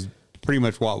it, it was pretty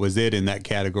much what was it in that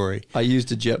category. I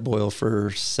used a jet boil for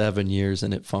 7 years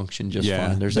and it functioned just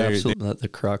fine. There's absolutely the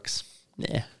Crux.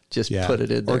 Yeah, just put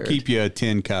it in there. Or keep you a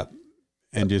tin cup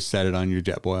and just set it on your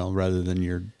jet boil rather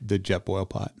than the jet boil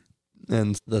pot.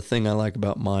 And the thing I like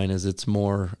about mine is it's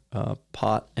more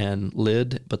pot and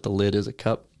lid, but the lid is a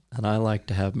cup. And I like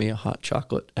to have me a hot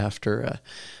chocolate after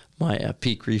my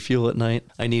peak refuel at night.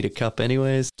 I need a cup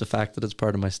anyways. The fact that it's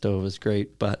part of my stove is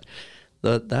great, but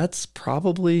that's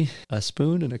probably a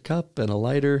spoon and a cup and a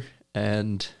lighter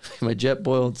and my jet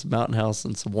boil and some Mountain House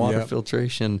and some water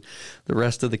filtration. The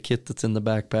rest of the kit that's in the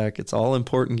backpack, it's all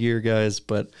important gear, guys,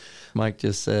 but Mike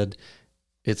just said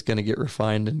it's going to get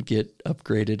refined and get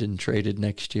upgraded and traded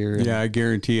next year. Yeah, I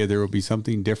guarantee you there will be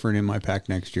something different in my pack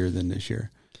next year than this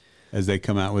year as they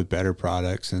come out with better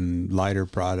products and lighter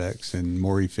products and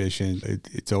more efficient.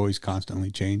 It's always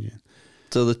constantly changing.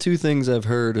 So the two things I've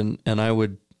heard, and I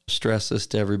would stress this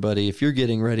to everybody. If you're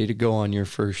getting ready to go on your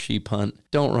first sheep hunt,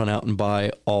 don't run out and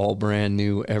buy all brand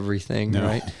new everything,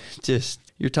 right? Just,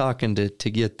 you're talking to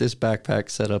get this backpack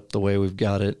set up the way we've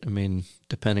got it. I mean,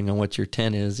 depending on what your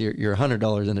tent is, your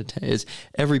 $100 in a tent is,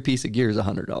 every piece of gear is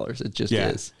 $100. It just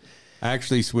is. I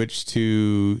actually switched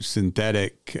to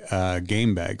synthetic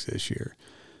game bags this year.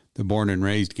 The Born and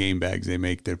Raised game bags they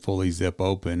make that fully zip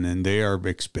open, and they are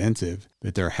expensive,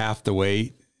 but they're half the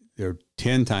weight. They're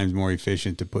 10 times more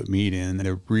efficient to put meat in.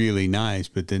 They're really nice,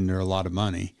 but then they're a lot of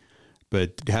money.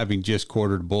 But having just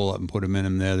quartered a bull up and put them in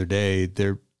them the other day,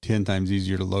 they're 10 times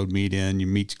easier to load meat in. Your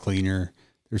meat's cleaner.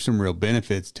 There's some real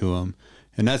benefits to them.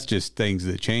 And that's just things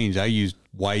that change. I used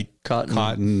white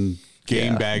cotton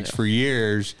game bags for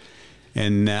years,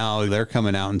 and now they're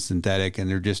coming out in synthetic, and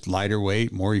they're just lighter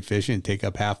weight, more efficient, take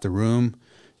up half the room.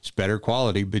 It's better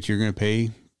quality, but you're going to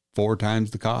pay 4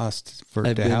 times the cost to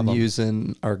have them. I've been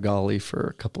using Argali for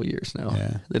a couple years now.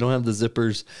 Yeah. They don't have the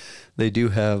zippers. They do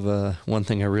have one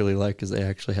thing I really like is they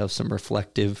actually have some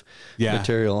reflective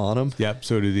material on them. Yep,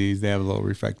 so do these. They have a little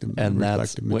reflective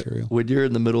material. When you're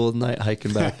in the middle of the night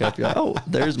hiking back up, you're like, oh,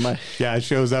 there's my... Yeah, it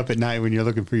shows up at night when you're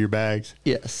looking for your bags.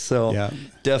 Yes, so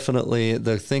definitely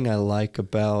the thing I like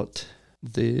about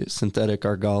the synthetic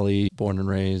Argali Born and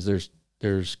Raised,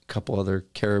 there's a couple other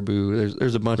Caribou.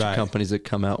 There's a bunch of companies that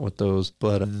come out with those,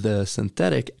 but the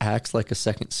synthetic acts like a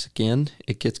second skin.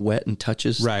 It gets wet and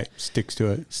touches. Right. Sticks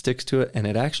to it. And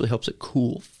it actually helps it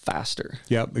cool faster.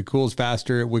 Yep. It cools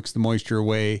faster. It wicks the moisture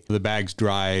away. The bag's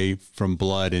dry from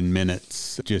blood in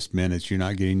minutes, just minutes. You're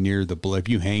not getting near the blood. If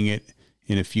you hang it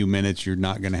in a few minutes, you're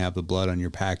not going to have the blood on your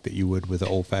pack that you would with an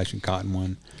old-fashioned cotton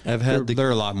one.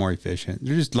 They're a lot more efficient.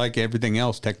 They're just like everything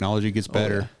else. Technology gets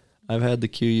better. Oh, yeah. I've had the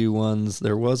QU ones.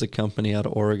 There was a company out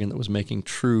of Oregon that was making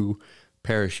true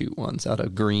parachute ones out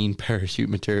of green parachute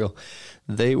material.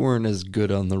 They weren't as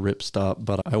good on the ripstop,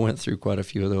 but I went through quite a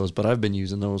few of those. But I've been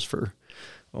using those for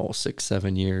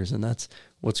 6-7 years, and that's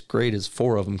what's great is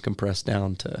 4 of them compressed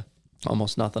down to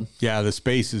almost nothing. Yeah, the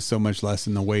space is so much less,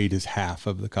 and the weight is half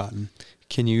of the cotton.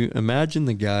 Can you imagine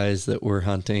the guys that were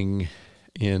hunting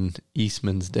in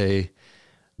Eastman's day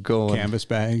going canvas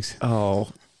bags? Oh.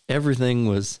 Everything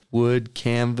was wood,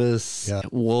 canvas,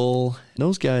 wool.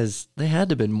 Those guys, they had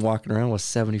to have been walking around with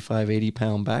 75,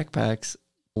 80-pound backpacks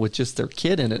with just their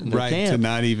kit in it in their camp. To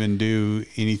not even do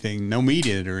anything, no meat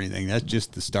in it or anything. That's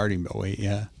just the starting weight,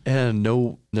 And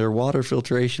their water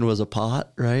filtration was a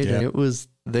pot, right? Yep. And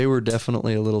they were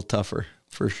definitely a little tougher,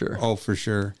 for sure. Oh, for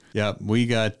sure. Yeah, we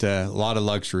got a lot of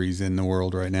luxuries in the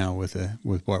world right now with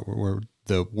what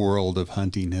the world of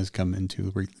hunting has come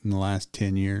into in the last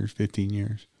 10 years, 15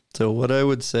 years. So what I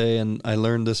would say, and I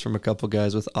learned this from a couple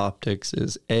guys with optics,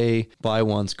 is buy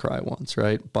once, cry once,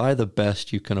 right? Buy the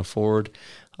best you can afford.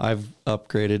 I've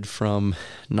upgraded from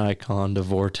Nikon to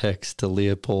Vortex to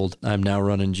Leopold. I'm now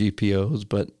running GPOs,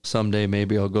 but someday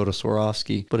maybe I'll go to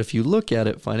Swarovski. But if you look at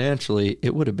it financially,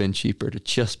 it would have been cheaper to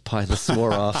just buy the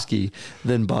Swarovski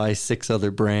than buy 6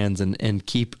 other brands and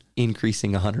keep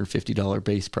increasing $150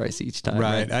 base price each time.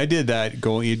 Right. I did that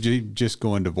going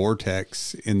to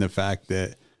Vortex in the fact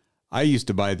that I used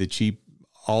to buy the cheap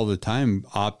all the time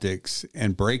optics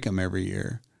and break them every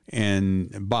year,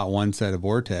 and bought one set of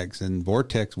Vortex, and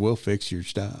Vortex will fix your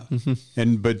stuff.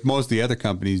 Mm-hmm. But most of the other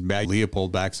companies,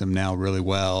 Leopold backs them now really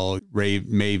well.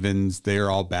 Mavens,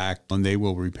 they're all backed and they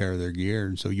will repair their gear.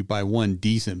 And so you buy one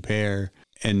decent pair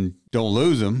and don't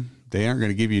lose them. They aren't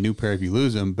going to give you a new pair if you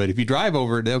lose them, but if you drive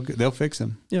over it, they'll fix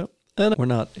them. Yep. And we're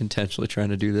not intentionally trying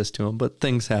to do this to them, but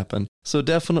things happen. So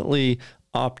definitely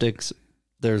optics.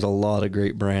 There's a lot of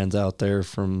great brands out there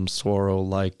from Swaro,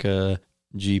 Leica,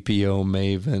 GPO,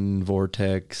 Maven,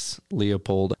 Vortex,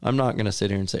 Leopold. I'm not going to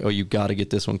sit here and say, oh, you got to get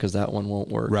this one because that one won't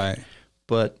work. Right.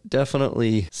 But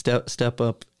definitely step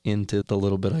up into the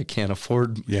little bit I can't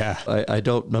afford. Yeah.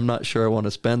 I'm not sure I want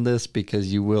to spend this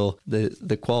because you will,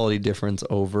 the quality difference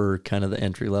over kind of the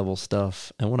entry level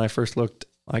stuff. And when I first looked,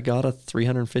 I got a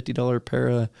 $350 pair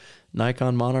of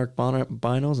Nikon Monarch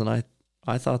binos, and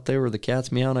I thought they were the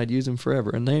cat's meow and I'd use them forever.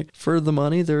 And for the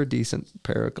money, they're a decent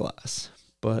pair of glass.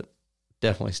 But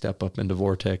definitely step up into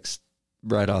Vortex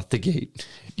right off the gate.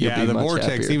 The Vortex,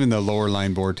 happier. Even the lower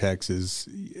line Vortex is,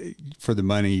 for the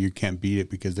money, you can't beat it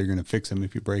because they're going to fix them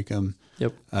if you break them.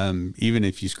 Yep. Even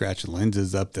if you scratch the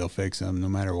lenses up, they'll fix them no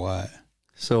matter what.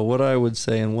 So what I would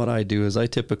say and what I do is I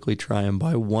typically try and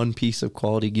buy one piece of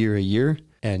quality gear a year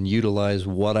and utilize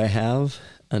what I have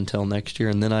until next year.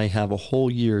 And then I have a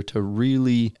whole year to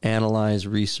really analyze,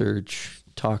 research,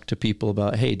 talk to people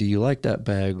about, hey, do you like that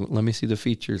bag? Let me see the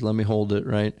features. Let me hold it,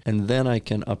 right? And then I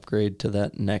can upgrade to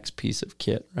that next piece of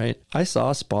kit, right? I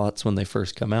saw spots when they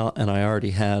first come out and I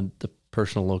already had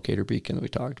personal locator beacon that we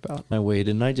talked about. I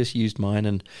waited and I just used mine.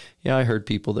 And yeah, I heard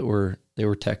people that were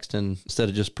texting instead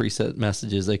of just preset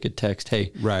messages, they could text,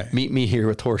 hey, Right. meet me here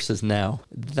with horses now.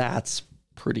 That's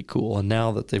pretty cool. And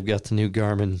now that they've got the new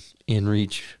Garmin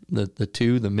InReach,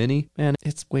 the mini, man,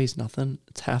 it weighs nothing.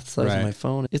 It's half the size of Right. my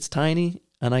phone. It's tiny.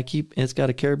 And it's got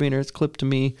a carabiner. It's clipped to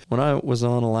me. When I was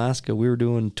on Alaska, we were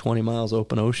doing 20 miles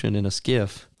open ocean in a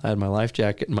skiff. I had my life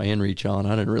jacket and my InReach on.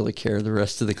 I didn't really care the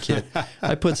rest of the kit.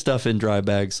 I put stuff in dry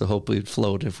bags so hopefully it'd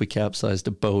float if we capsized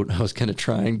a boat. I was going to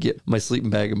try and get my sleeping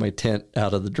bag and my tent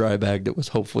out of the dry bag that was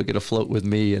hopefully going to float with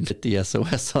me and hit the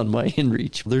SOS on my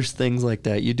InReach. There's things like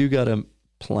that. You do got to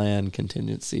plan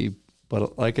contingency.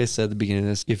 But like I said at the beginning of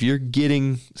this, if you're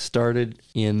getting started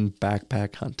in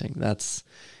backpack hunting, that's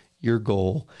your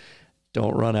goal.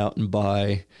 Don't run out and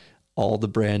buy all the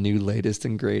brand new latest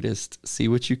and greatest. See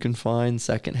what you can find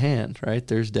secondhand, right?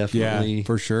 There's definitely... Yeah,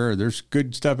 for sure. There's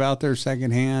good stuff out there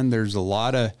secondhand. There's a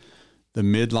lot of the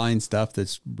midline stuff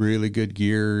that's really good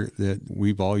gear that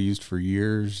we've all used for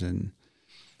years. And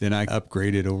then I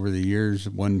upgraded over the years,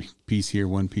 one piece here,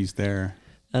 one piece there.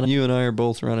 And you and I are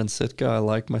both running Sitka. I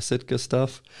like my Sitka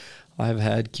stuff. I've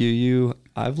had QU.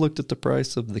 I've looked at the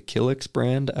price of the Killix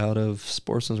brand out of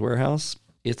Sportsman's Warehouse.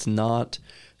 It's not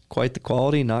quite the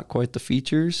quality, not quite the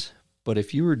features, but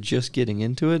if you were just getting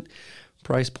into it,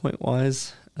 price point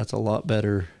wise, that's a lot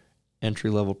better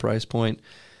entry-level price point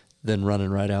than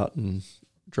running right out and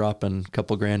dropping a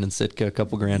couple grand in Sitka, a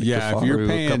couple grand at If you're Kafaru,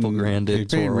 paying, a couple grand if at you're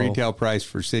paying Toro. retail price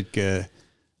for Sitka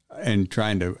and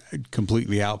trying to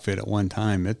completely outfit at one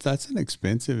time, that's an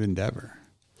expensive endeavor.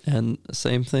 And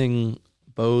same thing,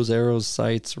 bows, arrows,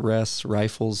 sights, rests,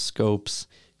 rifles, scopes.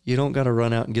 You don't got to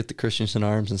run out and get the Christensen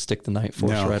arms and stick the Night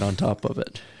Force right on top of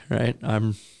it, right?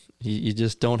 You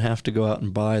just don't have to go out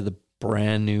and buy the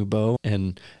brand new bow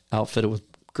and outfit it with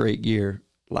great gear.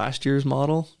 Last year's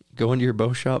model, go into your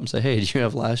bow shop and say, hey, do you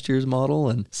have last year's model?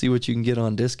 And see what you can get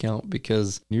on discount,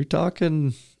 because you're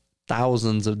talking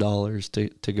thousands of dollars to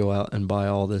go out and buy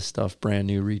all this stuff brand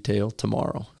new retail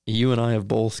tomorrow. You and I have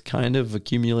both kind of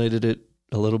accumulated it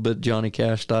a little bit Johnny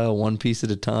Cash style, one piece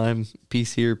at a time,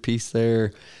 piece here, piece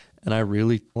there. And I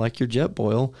really like your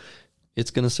Jetboil.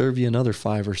 It's going to serve you another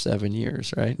 5 or 7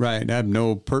 years, right? Right. I have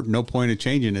no point of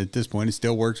changing it at this point. It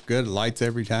still works good. It lights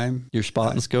every time. Your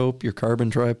spot and scope, your carbon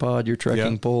tripod, your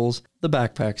trekking poles, the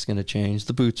backpack's going to change.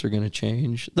 The boots are going to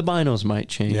change. The binos might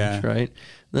change, right?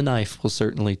 The knife will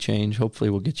certainly change. Hopefully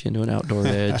we'll get you into an outdoor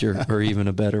edge or even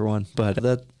a better one.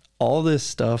 But all this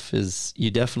stuff is,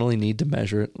 you definitely need to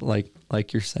measure it.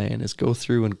 Like you're saying, is go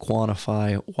through and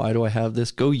quantify, why do I have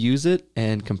this? Go use it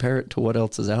and compare it to what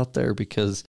else is out there,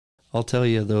 because I'll tell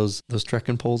you, those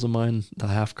trekking poles of mine, the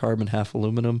half carbon, half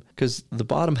aluminum, because the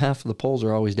bottom half of the poles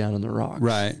are always down in the rocks.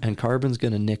 Right. And carbon's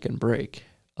going to nick and break.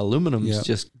 Aluminum's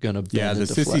just going to bend. Yeah, the and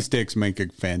sissy deflect. sticks make a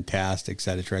fantastic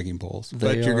set of trekking poles. They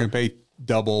But you're are. going to pay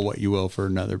double what you will for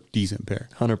another decent pair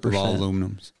 100%. of all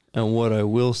aluminums. And what I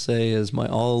will say is my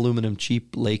all aluminum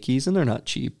cheap Lakeys, and they're not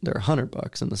cheap, they're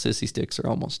 $100, and the sissy sticks are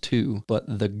almost $2.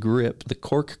 But the grip, the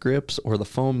cork grips or the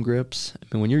foam grips, I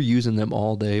mean, when you're using them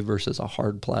all day versus a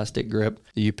hard plastic grip,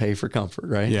 you pay for comfort,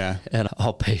 right? Yeah. And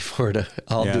I'll pay for it.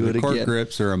 I'll do it the cork again.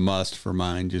 grips are a must for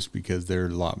mine just because they're a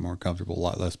lot more comfortable, a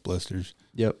lot less blisters.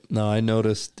 Yep. No, I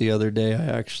noticed the other day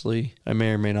I may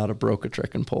or may not have broke a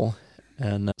trekking pole.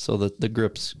 And so the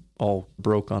grips all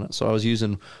broke on it. So I was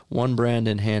using one brand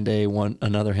in hand A,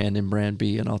 another hand in brand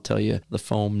B, and I'll tell you, the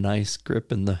foam nice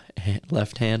grip in the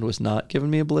left hand was not giving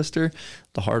me a blister.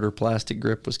 The harder plastic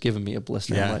grip was giving me a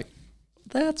blister. Yeah. I'm like,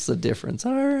 that's the difference.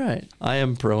 All right. I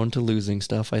am prone to losing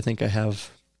stuff. I think I have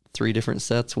 3 different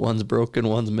sets. One's broken,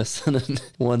 one's missing, and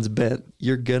one's bent.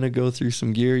 You're going to go through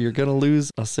some gear. You're going to lose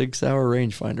a Sig Sauer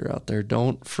rangefinder out there.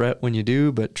 Don't fret when you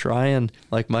do, but try and,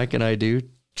 like Mike and I do,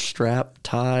 strap,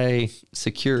 tie,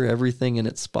 secure everything in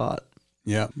its spot.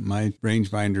 Yeah, my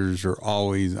rangefinders are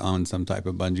always on some type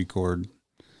of bungee cord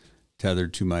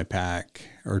tethered to my pack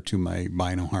or to my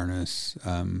bino harness.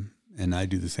 And I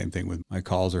do the same thing with my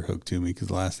calls are hooked to me, because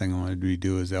the last thing I want to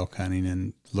do is elk hunting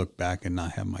and look back and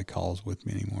not have my calls with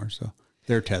me anymore. So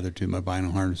they're tethered to my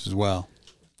bino harness as well.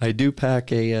 I do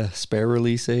pack a spare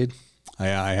release aid. I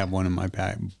have one in my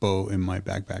bow in my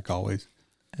backpack always.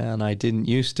 And I didn't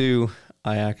used to.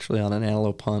 I actually, on an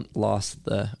antelope hunt, lost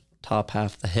the top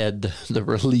half, the head, the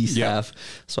release half.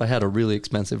 So I had a really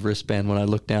expensive wristband when I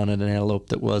looked down at an antelope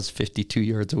that was 52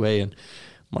 yards away, and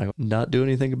I'm like, not do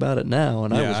anything about it now.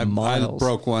 And I was miles. I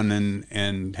broke one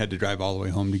and had to drive all the way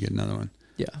home to get another one.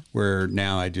 Yeah. Where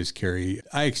now I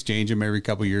exchange them every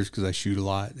couple of years because I shoot a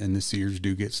lot and the sears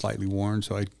do get slightly worn.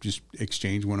 So I just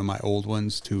exchange one of my old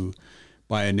ones to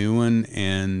buy a new one.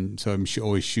 And so I'm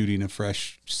always shooting a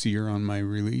fresh sear on my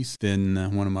release.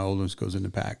 Then one of my old ones goes in the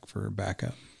pack for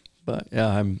backup. But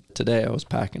yeah, today I was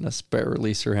packing a spare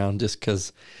release around just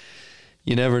because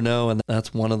you never know. And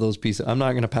that's one of those pieces. I'm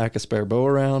not going to pack a spare bow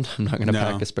around. I'm not going to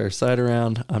pack a spare sight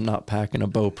around. I'm not packing a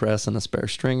bow press and a spare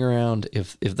string around.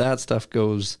 If that stuff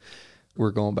goes,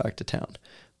 we're going back to town.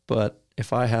 But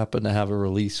if I happen to have a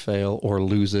release fail or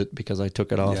lose it because I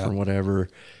took it off or whatever,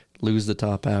 lose the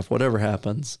top half, whatever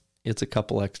happens, it's a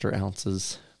couple extra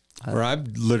ounces. Or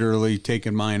I've literally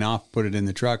taken mine off, put it in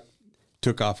the truck,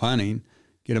 took off hunting,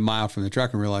 get a mile from the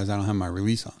truck and realize I don't have my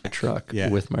release on. Truck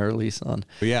with my release on.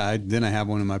 But yeah, then I have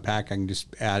one in my pack. I can just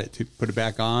add it to put it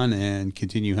back on and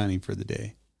continue hunting for the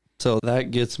day. So that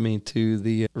gets me to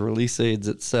the release aids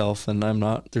itself. And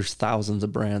there's thousands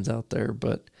of brands out there,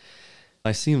 but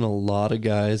I've seen a lot of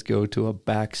guys go to a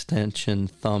back extension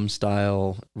thumb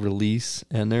style release.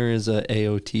 And there is a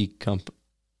AOT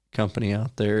company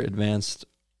out there, Advanced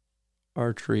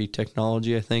Archery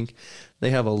Technology, I think. They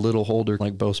have a little holder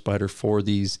like Bow Spider for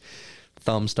these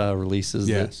thumb style releases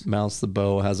that mounts the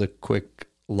bow, has a quick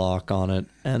lock on it.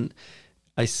 And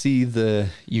I see the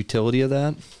utility of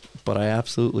that, but I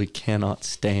absolutely cannot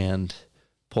stand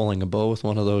pulling a bow with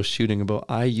one of those, shooting a bow.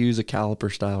 I use a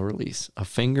caliper style release, a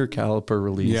finger caliper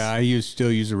release. Yeah, I still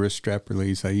use a wrist strap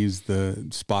release. I use the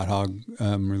Spot Hog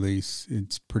release.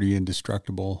 It's pretty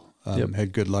indestructible.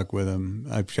 Had good luck with them.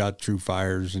 I've shot true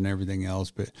fires and everything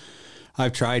else, but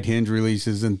I've tried hinge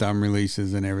releases and thumb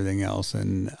releases and everything else,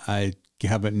 and I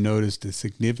haven't noticed a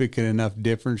significant enough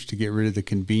difference to get rid of the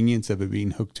convenience of it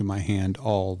being hooked to my hand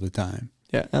all the time.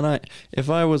 Yeah, and if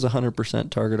I was 100%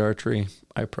 target archery,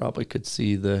 I probably could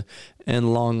see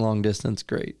and long distance,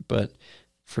 great. But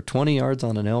for 20 yards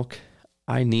on an elk,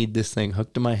 I need this thing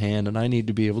hooked to my hand, and I need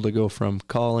to be able to go from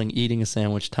calling, eating a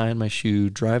sandwich, tying my shoe,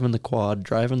 driving the quad,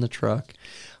 driving the truck,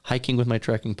 hiking with my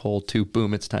trekking pole to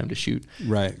boom, it's time to shoot.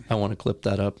 Right. I want to clip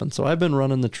that up. And so I've been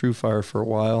running the True Fire for a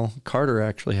while. Carter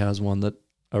actually has one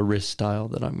a wrist style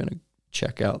that I'm going to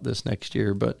check out this next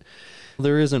year, but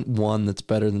there isn't one that's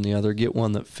better than the other. Get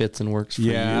one that fits and works for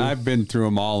you. Yeah, I've been through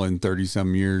them all in 30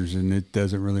 some years, and it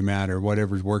doesn't really matter.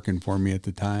 Whatever's working for me at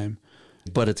the time.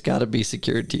 But it's got to be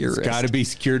secured to your wrist. It's got to be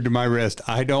secured to my wrist.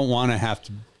 I don't want to have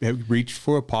to reach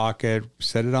for a pocket,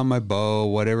 set it on my bow,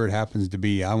 whatever it happens to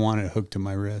be. I want it hooked to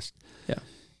my wrist. Yeah.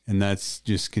 And that's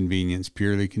just convenience,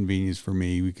 purely convenience for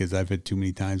me, because I've had too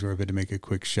many times where I've had to make a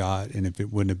quick shot, and if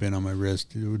it wouldn't have been on my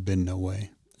wrist, it would have been no way.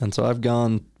 And so I've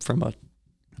gone from a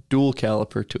dual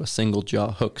caliper to a single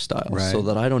jaw hook style, so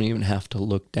that I don't even have to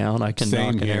look down. I can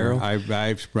knock an arrow.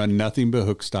 I've run nothing but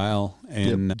hook style,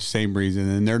 and same reason.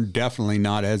 And they're definitely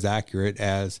not as accurate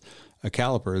as a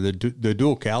caliper. The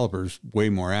dual caliper is way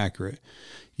more accurate.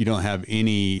 You don't have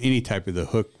any type of the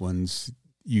hook ones.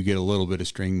 You get a little bit of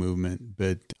string movement,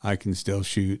 but I can still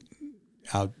shoot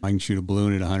out. I can shoot a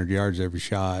balloon at 100 yards every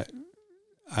shot.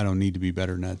 I don't need to be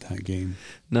better than that game.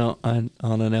 No, on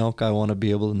an elk, I want to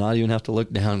be able to not even have to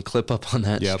look down, clip up on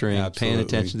that string, absolutely. paying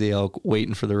attention to the elk,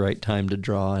 waiting for the right time to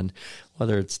draw. And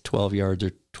whether it's 12 yards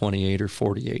or 28 or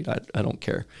 48, I don't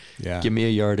care. Yeah. Give me a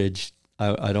yardage.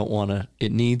 I don't want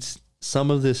to,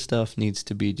 some of this stuff needs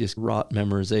to be just rote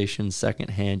memorization,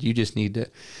 secondhand. You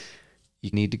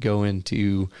need to go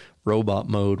into robot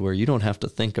mode where you don't have to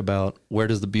think about where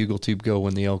does the bugle tube go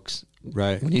when the elk's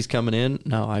right. When he's coming in.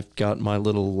 Now I've got my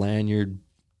little lanyard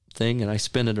thing and I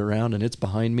spin it around and it's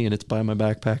behind me and it's by my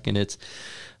backpack and it's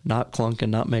not clunking,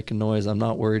 not making noise. I'm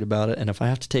not worried about it. And if I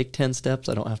have to take 10 steps,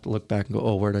 I don't have to look back and go,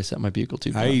 oh, where did I set my bugle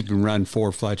tube? I even run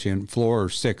 4 or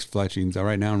 6 fletchings.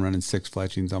 Right now I'm running 6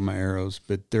 fletchings on my arrows,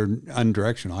 but they're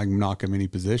undirectional. I can knock them any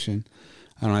position.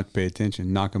 I don't have to pay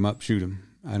attention. Knock them up, shoot them.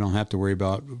 I don't have to worry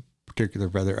about particular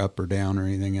whether up or down or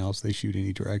anything else. They shoot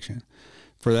any direction.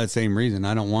 For that same reason,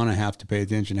 I don't want to have to pay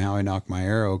attention to how I knock my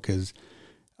arrow, because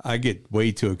I get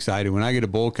way too excited. When I get a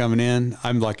bull coming in,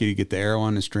 I'm lucky to get the arrow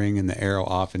on the string and the arrow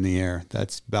off in the air.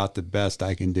 That's about the best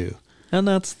I can do. And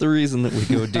that's the reason that we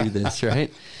go do this,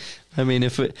 right? I mean,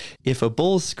 if a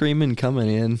bull's screaming coming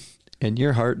in and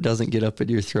your heart doesn't get up in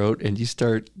your throat and you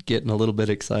start getting a little bit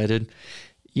excited,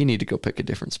 you need to go pick a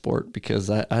different sport, because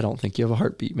I don't think you have a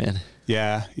heartbeat, man.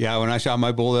 Yeah. When I shot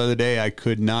my bull the other day, I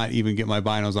could not even get my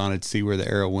binos on it to see where the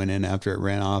arrow went in after it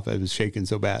ran off. I was shaking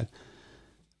so bad.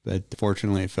 But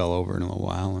fortunately, it fell over in a little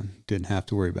while and didn't have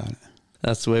to worry about it.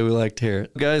 That's the way we like to hear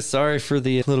it. Guys, sorry for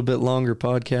the little bit longer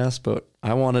podcast, but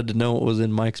I wanted to know what was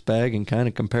in Mike's bag and kind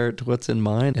of compare it to what's in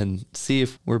mine and see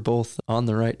if we're both on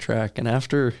the right track. And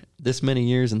after this many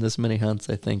years and this many hunts,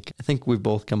 I think we've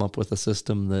both come up with a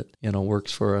system that,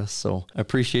 works for us. So I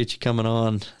appreciate you coming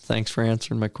on. Thanks for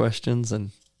answering my questions,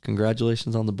 and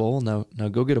congratulations on the bowl. Now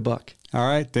go get a buck. All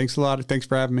right. Thanks a lot. Thanks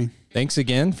for having me. Thanks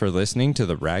again for listening to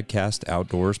the Radcast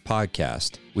Outdoors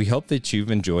podcast. We hope that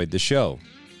you've enjoyed the show.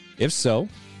 If so,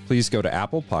 please go to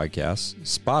Apple Podcasts,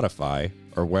 Spotify,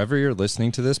 or wherever you're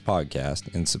listening to this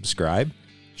podcast and subscribe,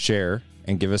 share,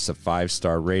 and give us a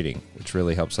 5-star rating, which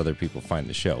really helps other people find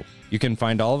the show. You can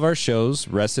find all of our shows,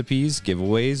 recipes,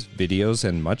 giveaways, videos,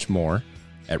 and much more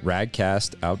at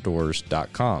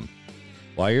radcastoutdoors.com.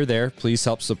 While you're there, please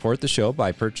help support the show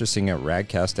by purchasing a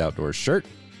Radcast Outdoors shirt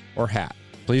or hat.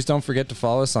 Please don't forget to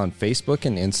follow us on Facebook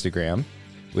and Instagram.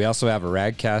 We also have a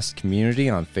Radcast community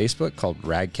on Facebook called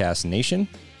Radcast Nation,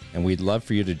 and we'd love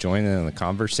for you to join in the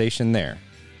conversation there.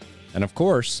 And of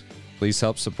course, please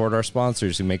help support our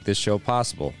sponsors who make this show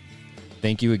possible.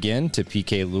 Thank you again to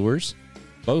PK Lures,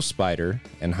 Bow Spider,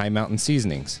 and High Mountain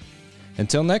Seasonings.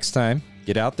 Until next time,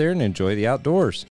 get out there and enjoy the outdoors.